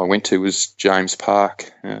I went to, was James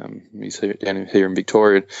Park. He's down here in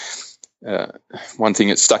Victoria. One thing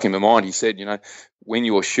that stuck in my mind, he said, when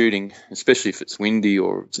you're shooting, especially if it's windy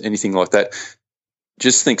or anything like that,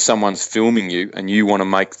 just think someone's filming you and you want to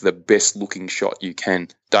make the best looking shot you can.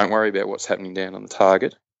 Don't worry about what's happening down on the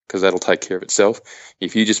target, because that'll take care of itself.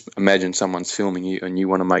 If you just imagine someone's filming you and you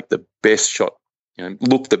want to make the best shot,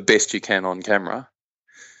 look the best you can on camera,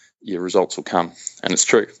 your results will come. And it's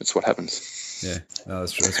true. It's what happens. Yeah, no,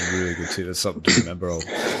 that's true. That's a really good tip. That's something to remember. I'll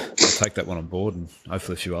take that one on board, and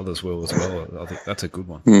hopefully a few others will as well. I think that's a good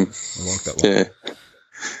one. I like that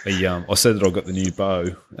one. Yeah. I said that I've got the new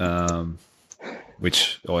bow,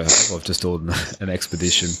 which I have. I've just ordered an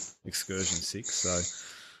Expedition Excursion 6. So,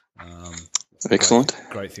 excellent.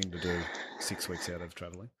 Great thing to do 6 weeks out of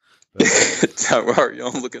travelling. Don't worry,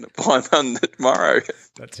 I'm looking at buying one tomorrow.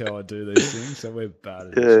 That's how I do these things. So we're bad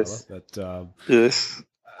at each other. But yes.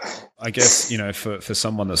 I guess, for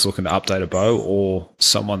someone that's looking to update a bow, or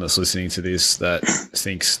someone that's listening to this that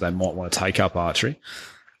thinks they might want to take up archery,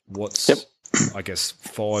 what's, I guess,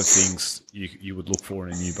 5 things you would look for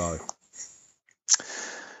in a new bow?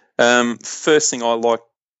 First thing I like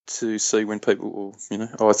to see when people,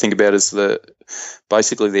 I think about is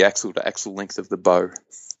basically the axle to axle length of the bow,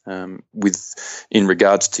 in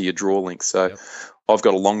regards to your draw length. So I've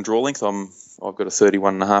got a long draw length. I've got a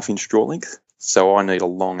 31.5 inch draw length. So I need a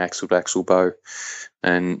long axle-to-axle bow.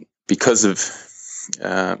 And because of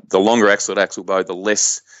the longer axle-to-axle bow, the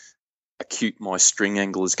less acute my string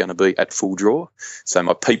angle is going to be at full draw. So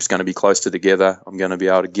my peep's going to be closer together. I'm going to be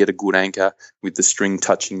able to get a good anchor with the string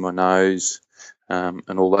touching my nose,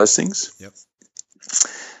 and all those things. Yep.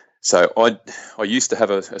 So I used to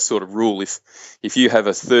have a sort of rule. If you have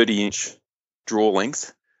a 30-inch draw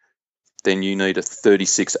length, then you need a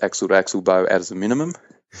 36 axle-to-axle bow as a minimum.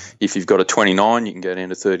 If you've got a 29, you can go down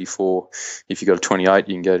to 34. If you've got a 28,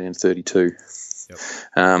 you can go down to 32. Yep.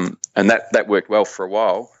 And that worked well for a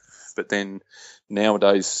while. But then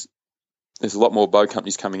nowadays, there's a lot more bow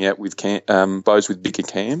companies coming out with bows with bigger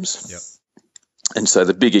cams. Yep. And so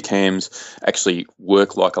the bigger cams actually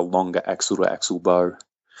work like a longer axle-to-axle bow.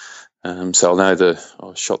 So I know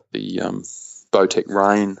I shot the Bowtech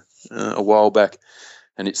Rain a while back,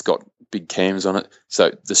 and it's got big cams on it.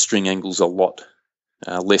 So the string angle's a lot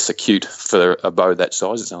less acute for a bow that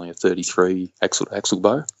size. It's only a 33 axle-to-axle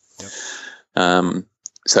bow. Yep.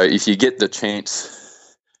 So if you get the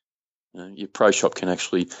chance, your pro shop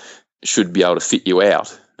should be able to fit you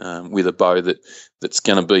out with a bow that's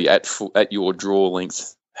going to be at your draw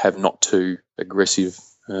length, have not too aggressive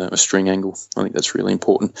a string angle. I think that's really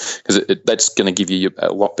important, because that's going to give you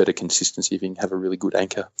a lot better consistency if you can have a really good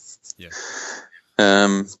anchor. Yeah.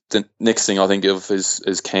 The next thing I think of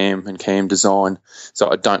is cam and cam design.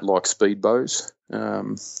 So I don't like speed bows.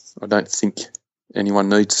 I don't think anyone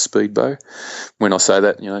needs a speed bow. When I say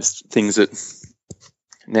that, things that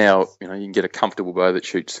now, you can get a comfortable bow that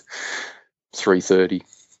shoots 330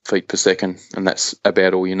 feet per second, and that's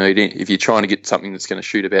about all you need. If you're trying to get something that's going to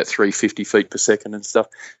shoot about 350 feet per second and stuff,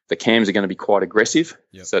 the cams are going to be quite aggressive.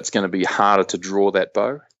 Yep. So it's going to be harder to draw that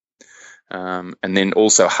bow. And then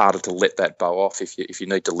also harder to let that bow off if you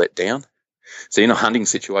need to let down. So in a hunting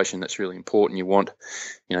situation, that's really important. You want,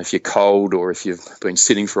 if you're cold or if you've been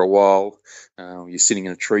sitting for a while, you're sitting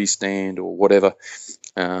in a tree stand or whatever,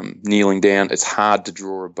 kneeling down, it's hard to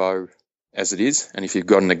draw a bow as it is. And if you've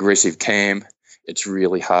got an aggressive cam, it's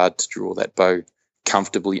really hard to draw that bow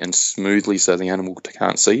comfortably and smoothly so the animal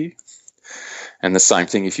can't see you. And the same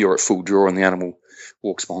thing if you're at full draw and the animal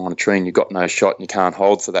walks behind a tree and you've got no shot and you can't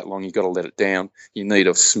hold for that long, you've got to let it down. You need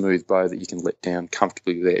a smooth bow that you can let down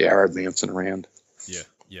comfortably with the arrow bouncing around. Yeah,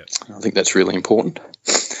 yeah. I think that's really important.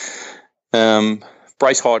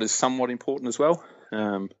 Brace height is somewhat important as well.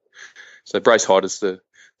 So brace height is the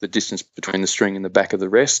distance between the string and the back of the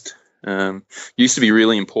rest. Used to be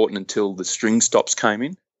really important until the string stops came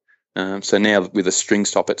in. So now with a string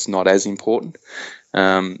stop, it's not as important.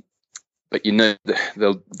 But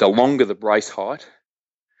the longer the brace height.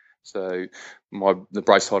 So the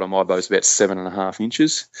brace height on my bow is about 7.5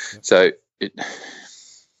 inches. Yep. So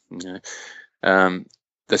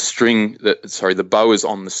the the bow is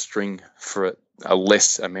on the string for a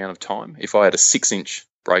less amount of time. If I had a 6-inch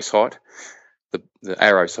brace height, the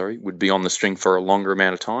arrow, would be on the string for a longer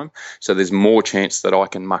amount of time. So there's more chance that I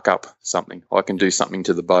can muck up something. I can do something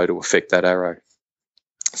to the bow to affect that arrow.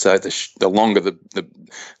 So the longer,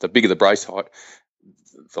 the bigger the brace height,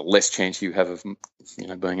 the less chance you have of,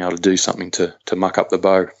 being able to do something to muck up the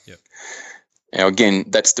bow. Yep. Now, again,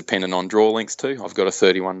 that's dependent on draw lengths too. I've got a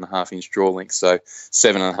 31.5-inch draw length, so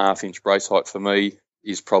 7.5-inch brace height for me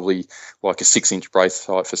is probably like a 6-inch brace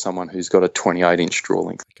height for someone who's got a 28-inch draw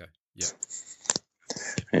length. Okay. Yeah.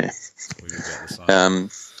 Yeah. So we're about the same.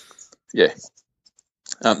 Yeah.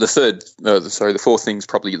 The fourth thing's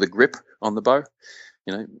probably the grip on the bow.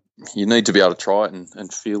 You need to be able to try it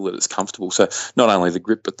and feel that it's comfortable. So not only the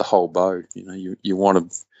grip, but the whole bow. You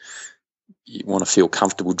want to feel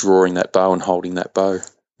comfortable drawing that bow and holding that bow.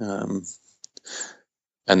 And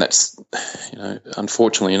that's,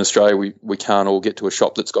 unfortunately in Australia we can't all get to a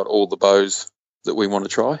shop that's got all the bows that we want to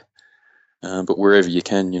try. But wherever you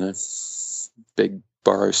can, beg,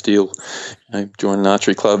 borrow, steal, join an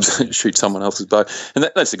archery club, shoot someone else's bow. And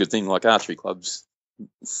that's a good thing. Like archery clubs,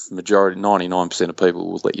 majority, 99% of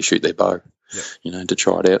people will let you shoot their bow, yep. To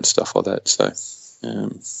try it out and stuff like that. So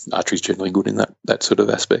archery's generally good in that sort of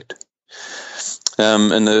aspect.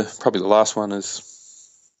 And probably the last one is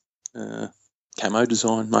camo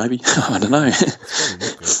design, maybe. I don't know.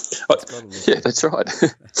 Yeah, that's right.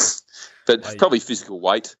 But probably physical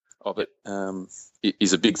weight of it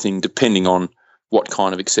is a big thing, depending on what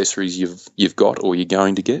kind of accessories you've got or you're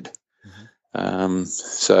going to get. Mm-hmm.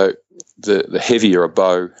 So the heavier a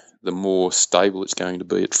bow, the more stable it's going to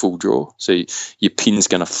be at full draw. So your pin's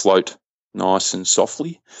going to float nice and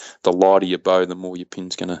softly. The lighter your bow, the more your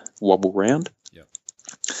pin's going to wobble round. Yep.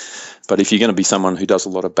 But if you're going to be someone who does a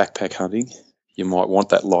lot of backpack hunting, you might want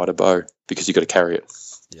that lighter bow because you've got to carry it.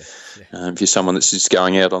 Yeah. If you're someone that's just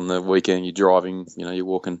going out on the weekend, you're driving, you're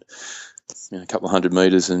walking a couple of 100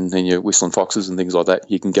 metres and then you're whistling foxes and things like that,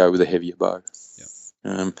 you can go with a heavier bow. Yep.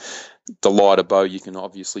 The lighter bow, you can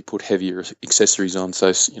obviously put heavier accessories on.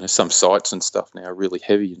 So, some sights and stuff now are really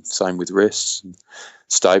heavy, and same with rests and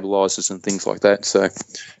stabilisers and things like that. So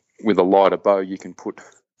with a lighter bow, you can put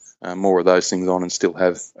more of those things on and still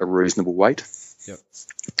have a reasonable weight. Yep.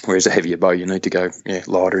 Whereas a heavier bow, you need to go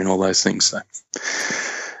lighter in all those things. So,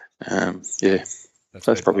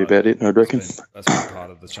 that's probably about it, I reckon. That's been part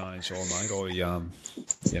of the change I made.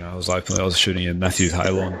 I was shooting a Matthews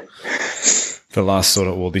Hale on for the last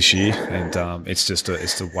this year, and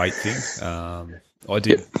it's a weight thing. I had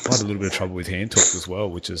a little bit of trouble with hand torque as well,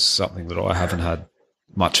 which is something that I haven't had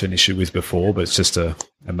much an issue with before, but it's just a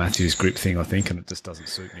Matthews grip thing, I think, and it just doesn't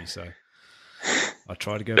suit me. So I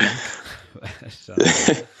try to go back.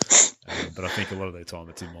 But I think a lot of the time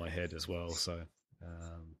it's in my head as well. So,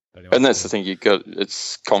 anyway, and that's the thing,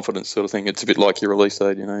 it's confidence sort of thing. It's a bit like your release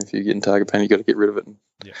aid, if you get in target pain, you got to get rid of it and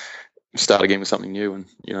start again with something new. And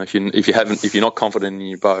if you're not confident in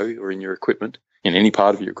your bow or in your equipment, in any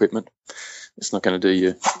part of your equipment, it's not going to do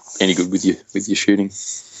you any good with your shooting.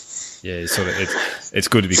 Yeah, it's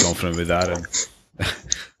good to be confident with that, and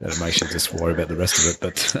that it makes you just worry about the rest of it.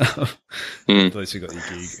 But at least you've got your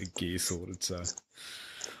gear sorted. So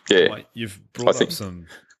mate, you've brought up some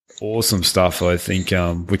awesome stuff. I think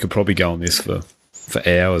we could probably go on this for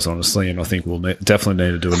hours, honestly, and I think we'll definitely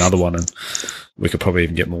need to do another one, and we could probably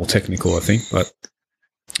even get more technical, I think. But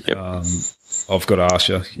I've got to ask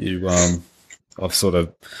you,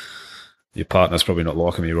 your partner's probably not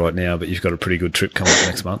liking me right now, but you've got a pretty good trip coming up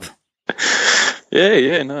next month.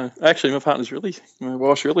 No. Actually, my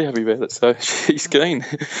wife's really happy about it, so she's keen.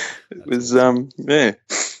 It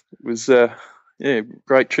was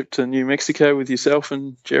great trip to New Mexico with yourself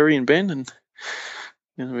and Jerry and Ben, and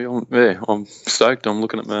I'm stoked. I'm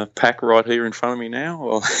looking at my pack right here in front of me now,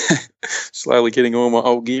 while slowly getting all my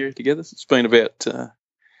old gear together. It's been about, I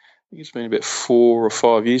think it's been about 4 or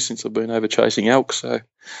 5 years since I've been over chasing elk, so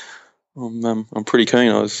I'm pretty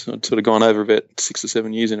keen. I'd sort of gone over about 6 or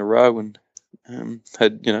 7 years in a row and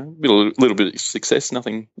had a little bit of success,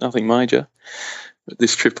 nothing major. But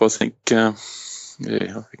this trip, I think, I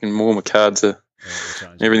reckon more my cards are.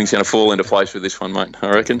 Everything's going to fall into place with this one, mate. I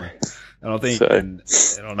reckon. And I think, and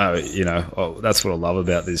I know, that's what I love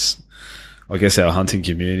about this. I guess our hunting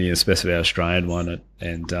community, especially our Australian one,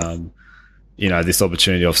 and this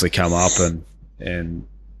opportunity obviously come up, and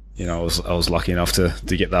I was lucky enough to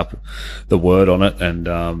get the word on it, and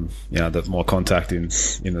that my contact in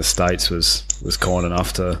the States was kind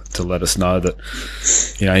enough to let us know that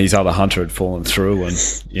his other hunter had fallen through, and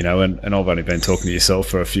and I've only been talking to yourself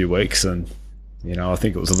for a few weeks, and I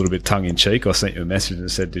think it was a little bit tongue-in-cheek. I sent you a message and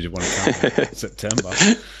said, did you want to come in September?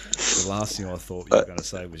 The last thing I thought you were going to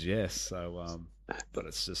say was yes. So, but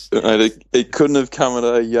it's just... It couldn't have come at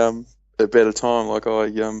a better time. Like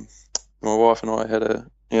my wife and I had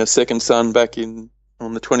a second son back on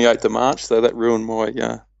the 28th of March, so that ruined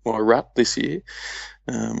my rut this year.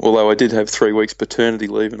 Although I did have 3 weeks paternity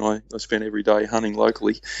leave, and I spent every day hunting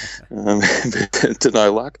locally, to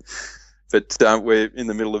no luck. But we're in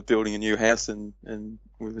the middle of building a new house, and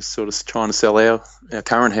we were sort of trying to sell our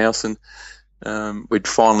current house, and we'd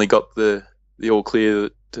finally got the all clear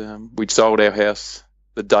that we'd sold our house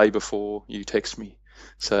the day before you text me.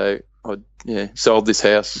 So I sold this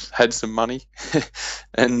house, had some money,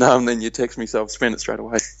 and then you text me, so I've spent it straight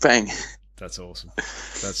away. Bang. That's awesome.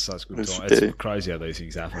 That's such good time. It's crazy how these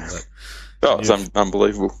things happen. But it's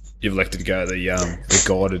unbelievable. You've elected to go the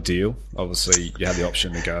guided deal. Obviously, you had the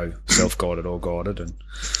option to go self-guided or guided. And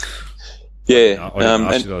I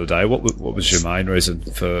asked you the other day, what was your main reason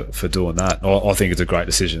for doing that? I think it's a great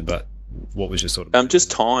decision, but what was your sort of... Just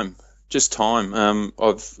time.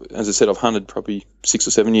 As I said, I've hunted probably 6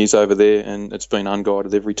 or 7 years over there, and it's been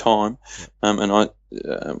unguided every time. And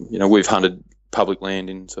we've hunted public land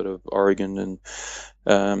in sort of Oregon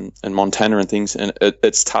and Montana and things, and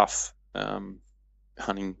it's tough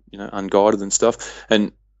hunting, unguided and stuff.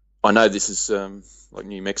 And I know this is like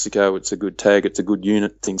New Mexico, it's a good tag, it's a good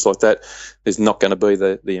unit, things like that. There's not going to be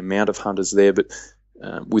the amount of hunters there, but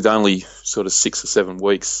with only sort of 6 or 7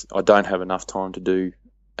 weeks, I don't have enough time to do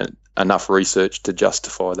enough research to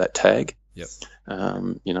justify that tag. Yep.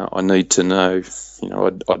 I need to know,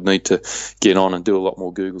 I'd need to get on and do a lot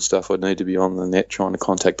more Google stuff. I'd need to be on the net trying to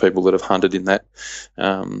contact people that have hunted in that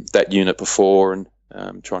unit before, and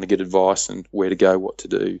trying to get advice and where to go, what to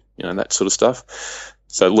do, that sort of stuff.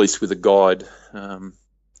 So at least with a guide, I'm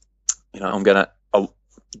going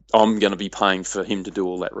to be paying for him to do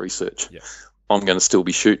all that research. Yeah. I'm going to still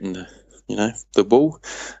be shooting the bull.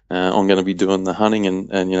 I'm going to be doing the hunting,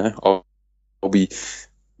 and I'll be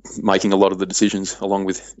making a lot of the decisions along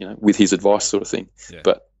with with his advice, sort of thing. Yeah.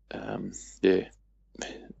 But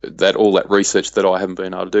that all that research that I haven't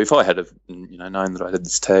been able to do. If I had known that I had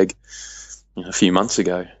this tag a few months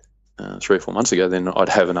ago, 3 or 4 months ago, then I'd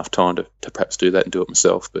have enough time to perhaps do that and do it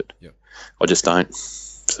myself. But I just don't.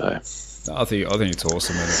 So I think it's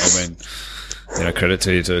awesome, and I mean, credit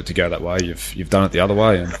to you to go that way. You've done it the other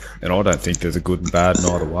way, and I don't think there's a good and bad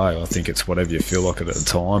neither way. I think it's whatever you feel like at the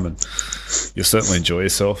time, and you'll certainly enjoy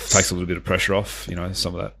yourself. It takes a little bit of pressure off.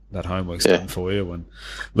 Some of that homework's done for you, and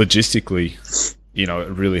logistically,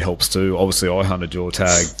 it really helps too. Obviously, I hunted your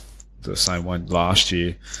tag, the same one last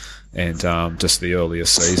year, and just the earlier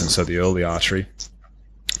season, so the early archery,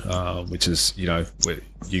 which is where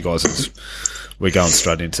you guys we're going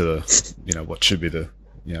straight into the what should be the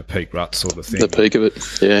peak rut sort of thing. The peak of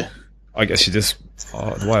it, yeah. I guess you just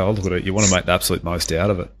the way I look at it, you want to make the absolute most out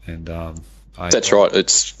of it, and that's right.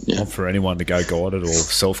 It's not for anyone to go guided or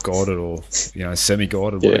self-guided or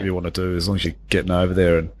semi-guided, whatever you want to do, as long as you're getting over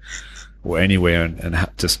there or anywhere and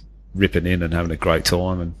just ripping in and having a great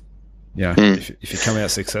time. And if you come out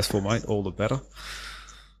successful, mate, all the better.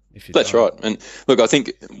 That's right. And look, I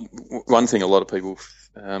think one thing a lot of people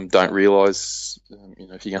don't realise, if you're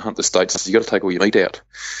going to hunt the states, is you've got to take all your meat out.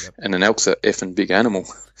 Yep. And an elk's a effing big animal.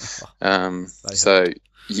 So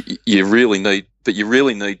you really need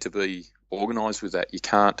to be organised with that.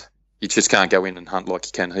 You just can't go in and hunt like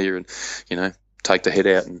you can here and, take the head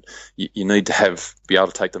out, and you need to be able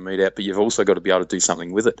to take the meat out, but you've also got to be able to do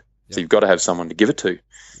something with it. Yep. So you've got to have someone to give it to.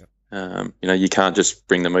 Yep. You can't just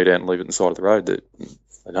bring the meat out and leave it on the side of the road.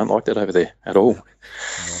 They don't like that over there at all.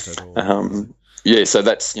 Not at all. So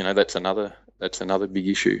that's another big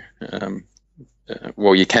issue.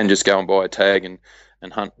 Well, you can just go and buy a tag and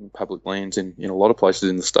hunt in public lands in a lot of places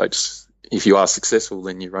in the States. If you are successful,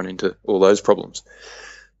 then you run into all those problems.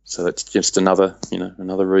 So that's just another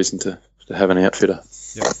reason to have an outfitter.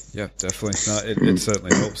 Yeah, definitely. No, it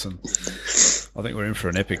certainly helps, and I think we're in for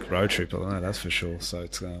an epic road trip. I don't know, that's for sure. So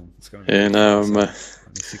it's going to be only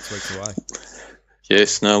 6 weeks away.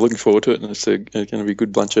 Yes, no, looking forward to it, and it's going to be a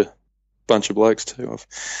good bunch of blokes too.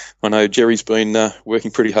 I know Jerry's been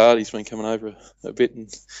working pretty hard. He's been coming over a bit and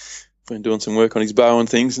been doing some work on his bow and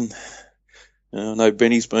things. And I know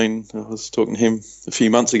Benny's I was talking to him a few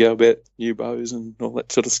months ago about new bows and all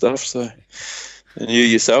that sort of stuff. So, and you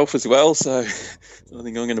yourself as well. So I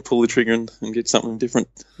think I'm going to pull the trigger and get something different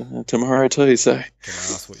tomorrow too. So can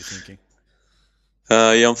I ask what you're thinking?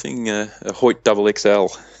 I'm thinking a Hoyt Double XL.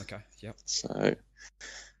 Okay. Yep. So.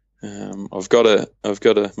 I've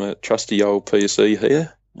got my trusty old PSE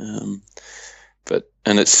here, and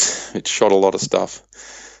it's shot a lot of stuff,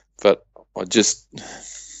 but I've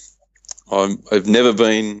never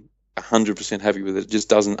been 100% happy with it. It just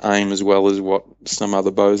doesn't aim as well as what some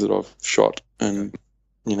other bows that I've shot and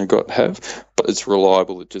have, but it's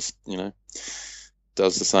reliable. It just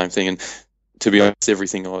does the same thing. And to be honest,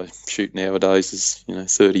 everything I shoot nowadays is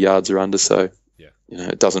 30 yards or under, so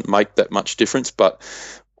it doesn't make that much difference. But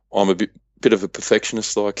I'm a bit of a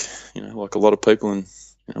perfectionist, like a lot of people, and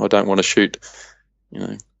I don't want to shoot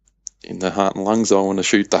in the heart and lungs. I want to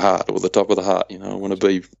shoot the heart or the top of the heart. I want to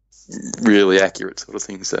be really accurate, sort of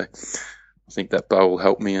thing. So I think that bow will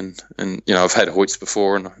help me. And I've had Hoyts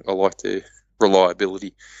before, and I like their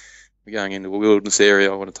reliability. We're going into a wilderness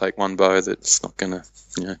area. I want to take one bow that's not going to,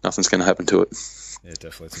 nothing's going to happen to it. Yeah,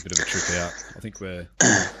 definitely. It's a bit of a trip out. I think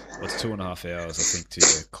it's 2.5 hours, I think, to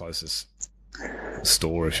your closest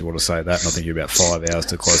store, if you want to say that. And I think you're about 5 hours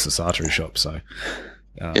to the closest archery shop. So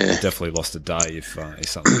definitely lost a day if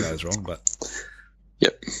something goes wrong, but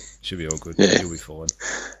should be all good. You'll be fine.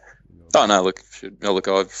 Oh no! Look,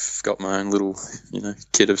 I've got my own little,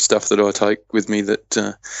 kit of stuff that I take with me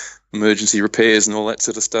that emergency repairs and all that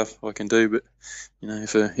sort of stuff I can do. But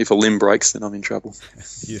if a limb breaks, then I'm in trouble.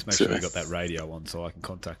 You just make sure you got that radio on, so I can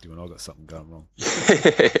contact you when I've got something going wrong.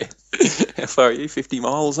 How far are you? 50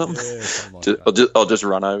 miles or something? Yeah, something like that. I'll just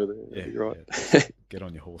run over there. Yeah, you're right. Yeah, get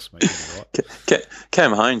on your horse, mate. Right.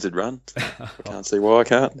 Cam Haynes would run. I can't see why I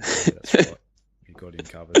can't. Yeah, that's right. You got him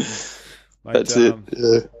covered. Mate, that's it.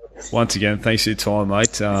 Yeah. Once again, thanks for your time,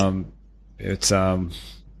 mate. It's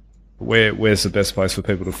where's the best place for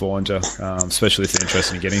people to find you, especially if they're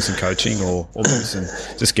interested in getting some coaching or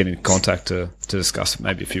just getting in contact to discuss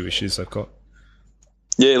maybe a few issues they've got?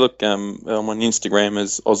 Yeah, look, I'm on Instagram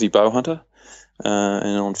as Aussie Bowhunter,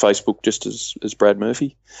 and on Facebook just as Brad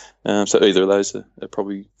Murphy. So either of those are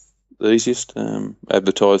probably the easiest.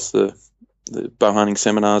 Advertise the bow hunting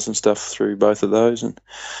seminars and stuff through both of those. And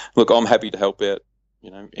look, I'm happy to help out,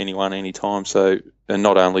 anyone, anytime. So, and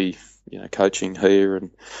not only, coaching here and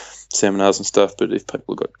seminars and stuff, but if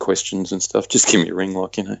people have got questions and stuff, just give me a ring.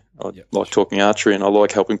 Like, I like talking archery and I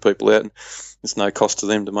like helping people out, and there's no cost to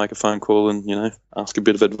them to make a phone call and, ask a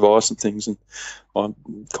bit of advice and things. And I'm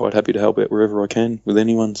quite happy to help out wherever I can with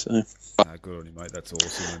anyone. So. Good on you, mate. That's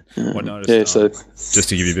awesome. And I noticed, just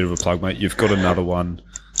to give you a bit of a plug, mate, you've got another one,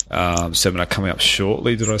 seminar coming up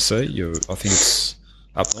shortly. Did I see? I think it's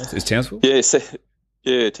up north. Is Townsville?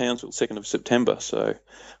 Yeah, Townsville, 2nd of September. So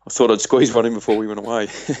I thought I'd squeeze one in before we went away.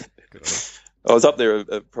 Good on you. I was up there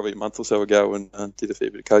probably a month or so ago and did a fair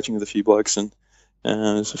bit of coaching with a few blokes, and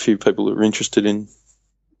there's a few people that were interested in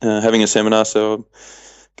having a seminar. So I'm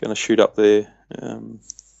going to shoot up there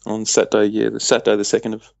on Saturday. The Saturday, the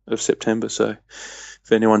 2nd of September. So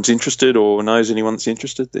if anyone's interested or knows anyone that's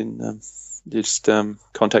interested, then just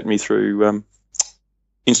contact me through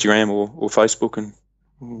Instagram or Facebook, and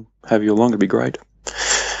we'll have you along. It'd be great.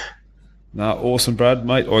 No, awesome, Brad,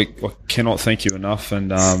 mate. I cannot thank you enough,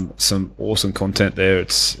 and some awesome content there.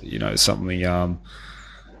 It's something I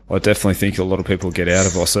definitely think a lot of people get out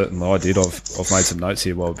of. I did. I've made some notes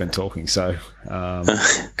here while we've been talking, so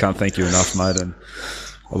can't thank you enough, mate. And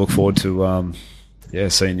I look forward to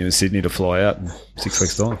seeing you in Sydney to fly out in 6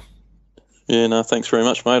 weeks' time. Yeah, no, thanks very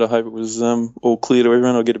much, mate. I hope it was all clear to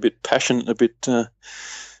everyone. I get a bit passionate, a bit.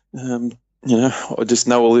 I just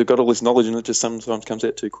know I've got all this knowledge and it just sometimes comes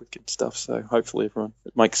out too quick and stuff. So hopefully it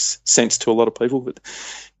makes sense to a lot of people. But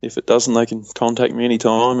if it doesn't, they can contact me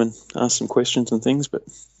anytime and ask some questions and things. But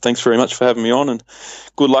thanks very much for having me on, and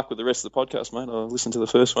good luck with the rest of the podcast, mate. I listened to the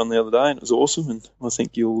first one the other day and it was awesome, and I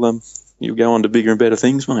think you'll go on to bigger and better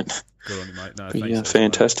things, mate. Good on you, mate. No, thanks. Yeah,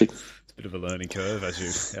 fantastic. It's a bit of a learning curve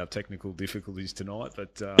as our technical difficulties tonight,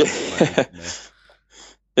 but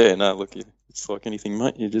yeah, no, look, it's like anything,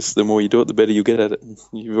 mate. The more you do it, the better you get at it. And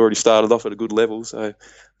you've already started off at a good level, so I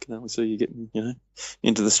can only see you getting,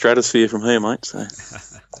 into the stratosphere from here, mate. So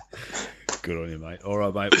good on you, mate. All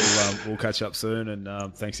right, mate. We'll catch up soon,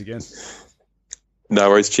 and thanks again. No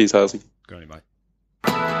worries. Cheers, Halsey. Good on you, mate.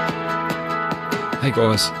 Hey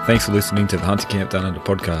guys, thanks for listening to the Hunting Camp Down Under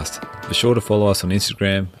podcast. Be sure to follow us on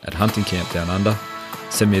Instagram at Hunting Camp Down Under.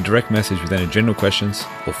 Send me a direct message with any general questions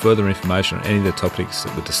or further information on any of the topics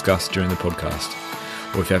that were discussed during the podcast.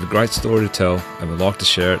 Or if you have a great story to tell and would like to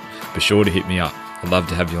share it, be sure to hit me up. I'd love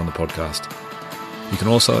to have you on the podcast. You can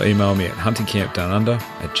also email me at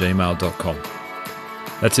huntingcampdownunder@gmail.com.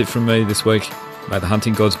 That's it from me this week. May the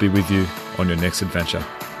hunting gods be with you on your next adventure.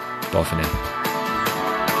 Bye for now.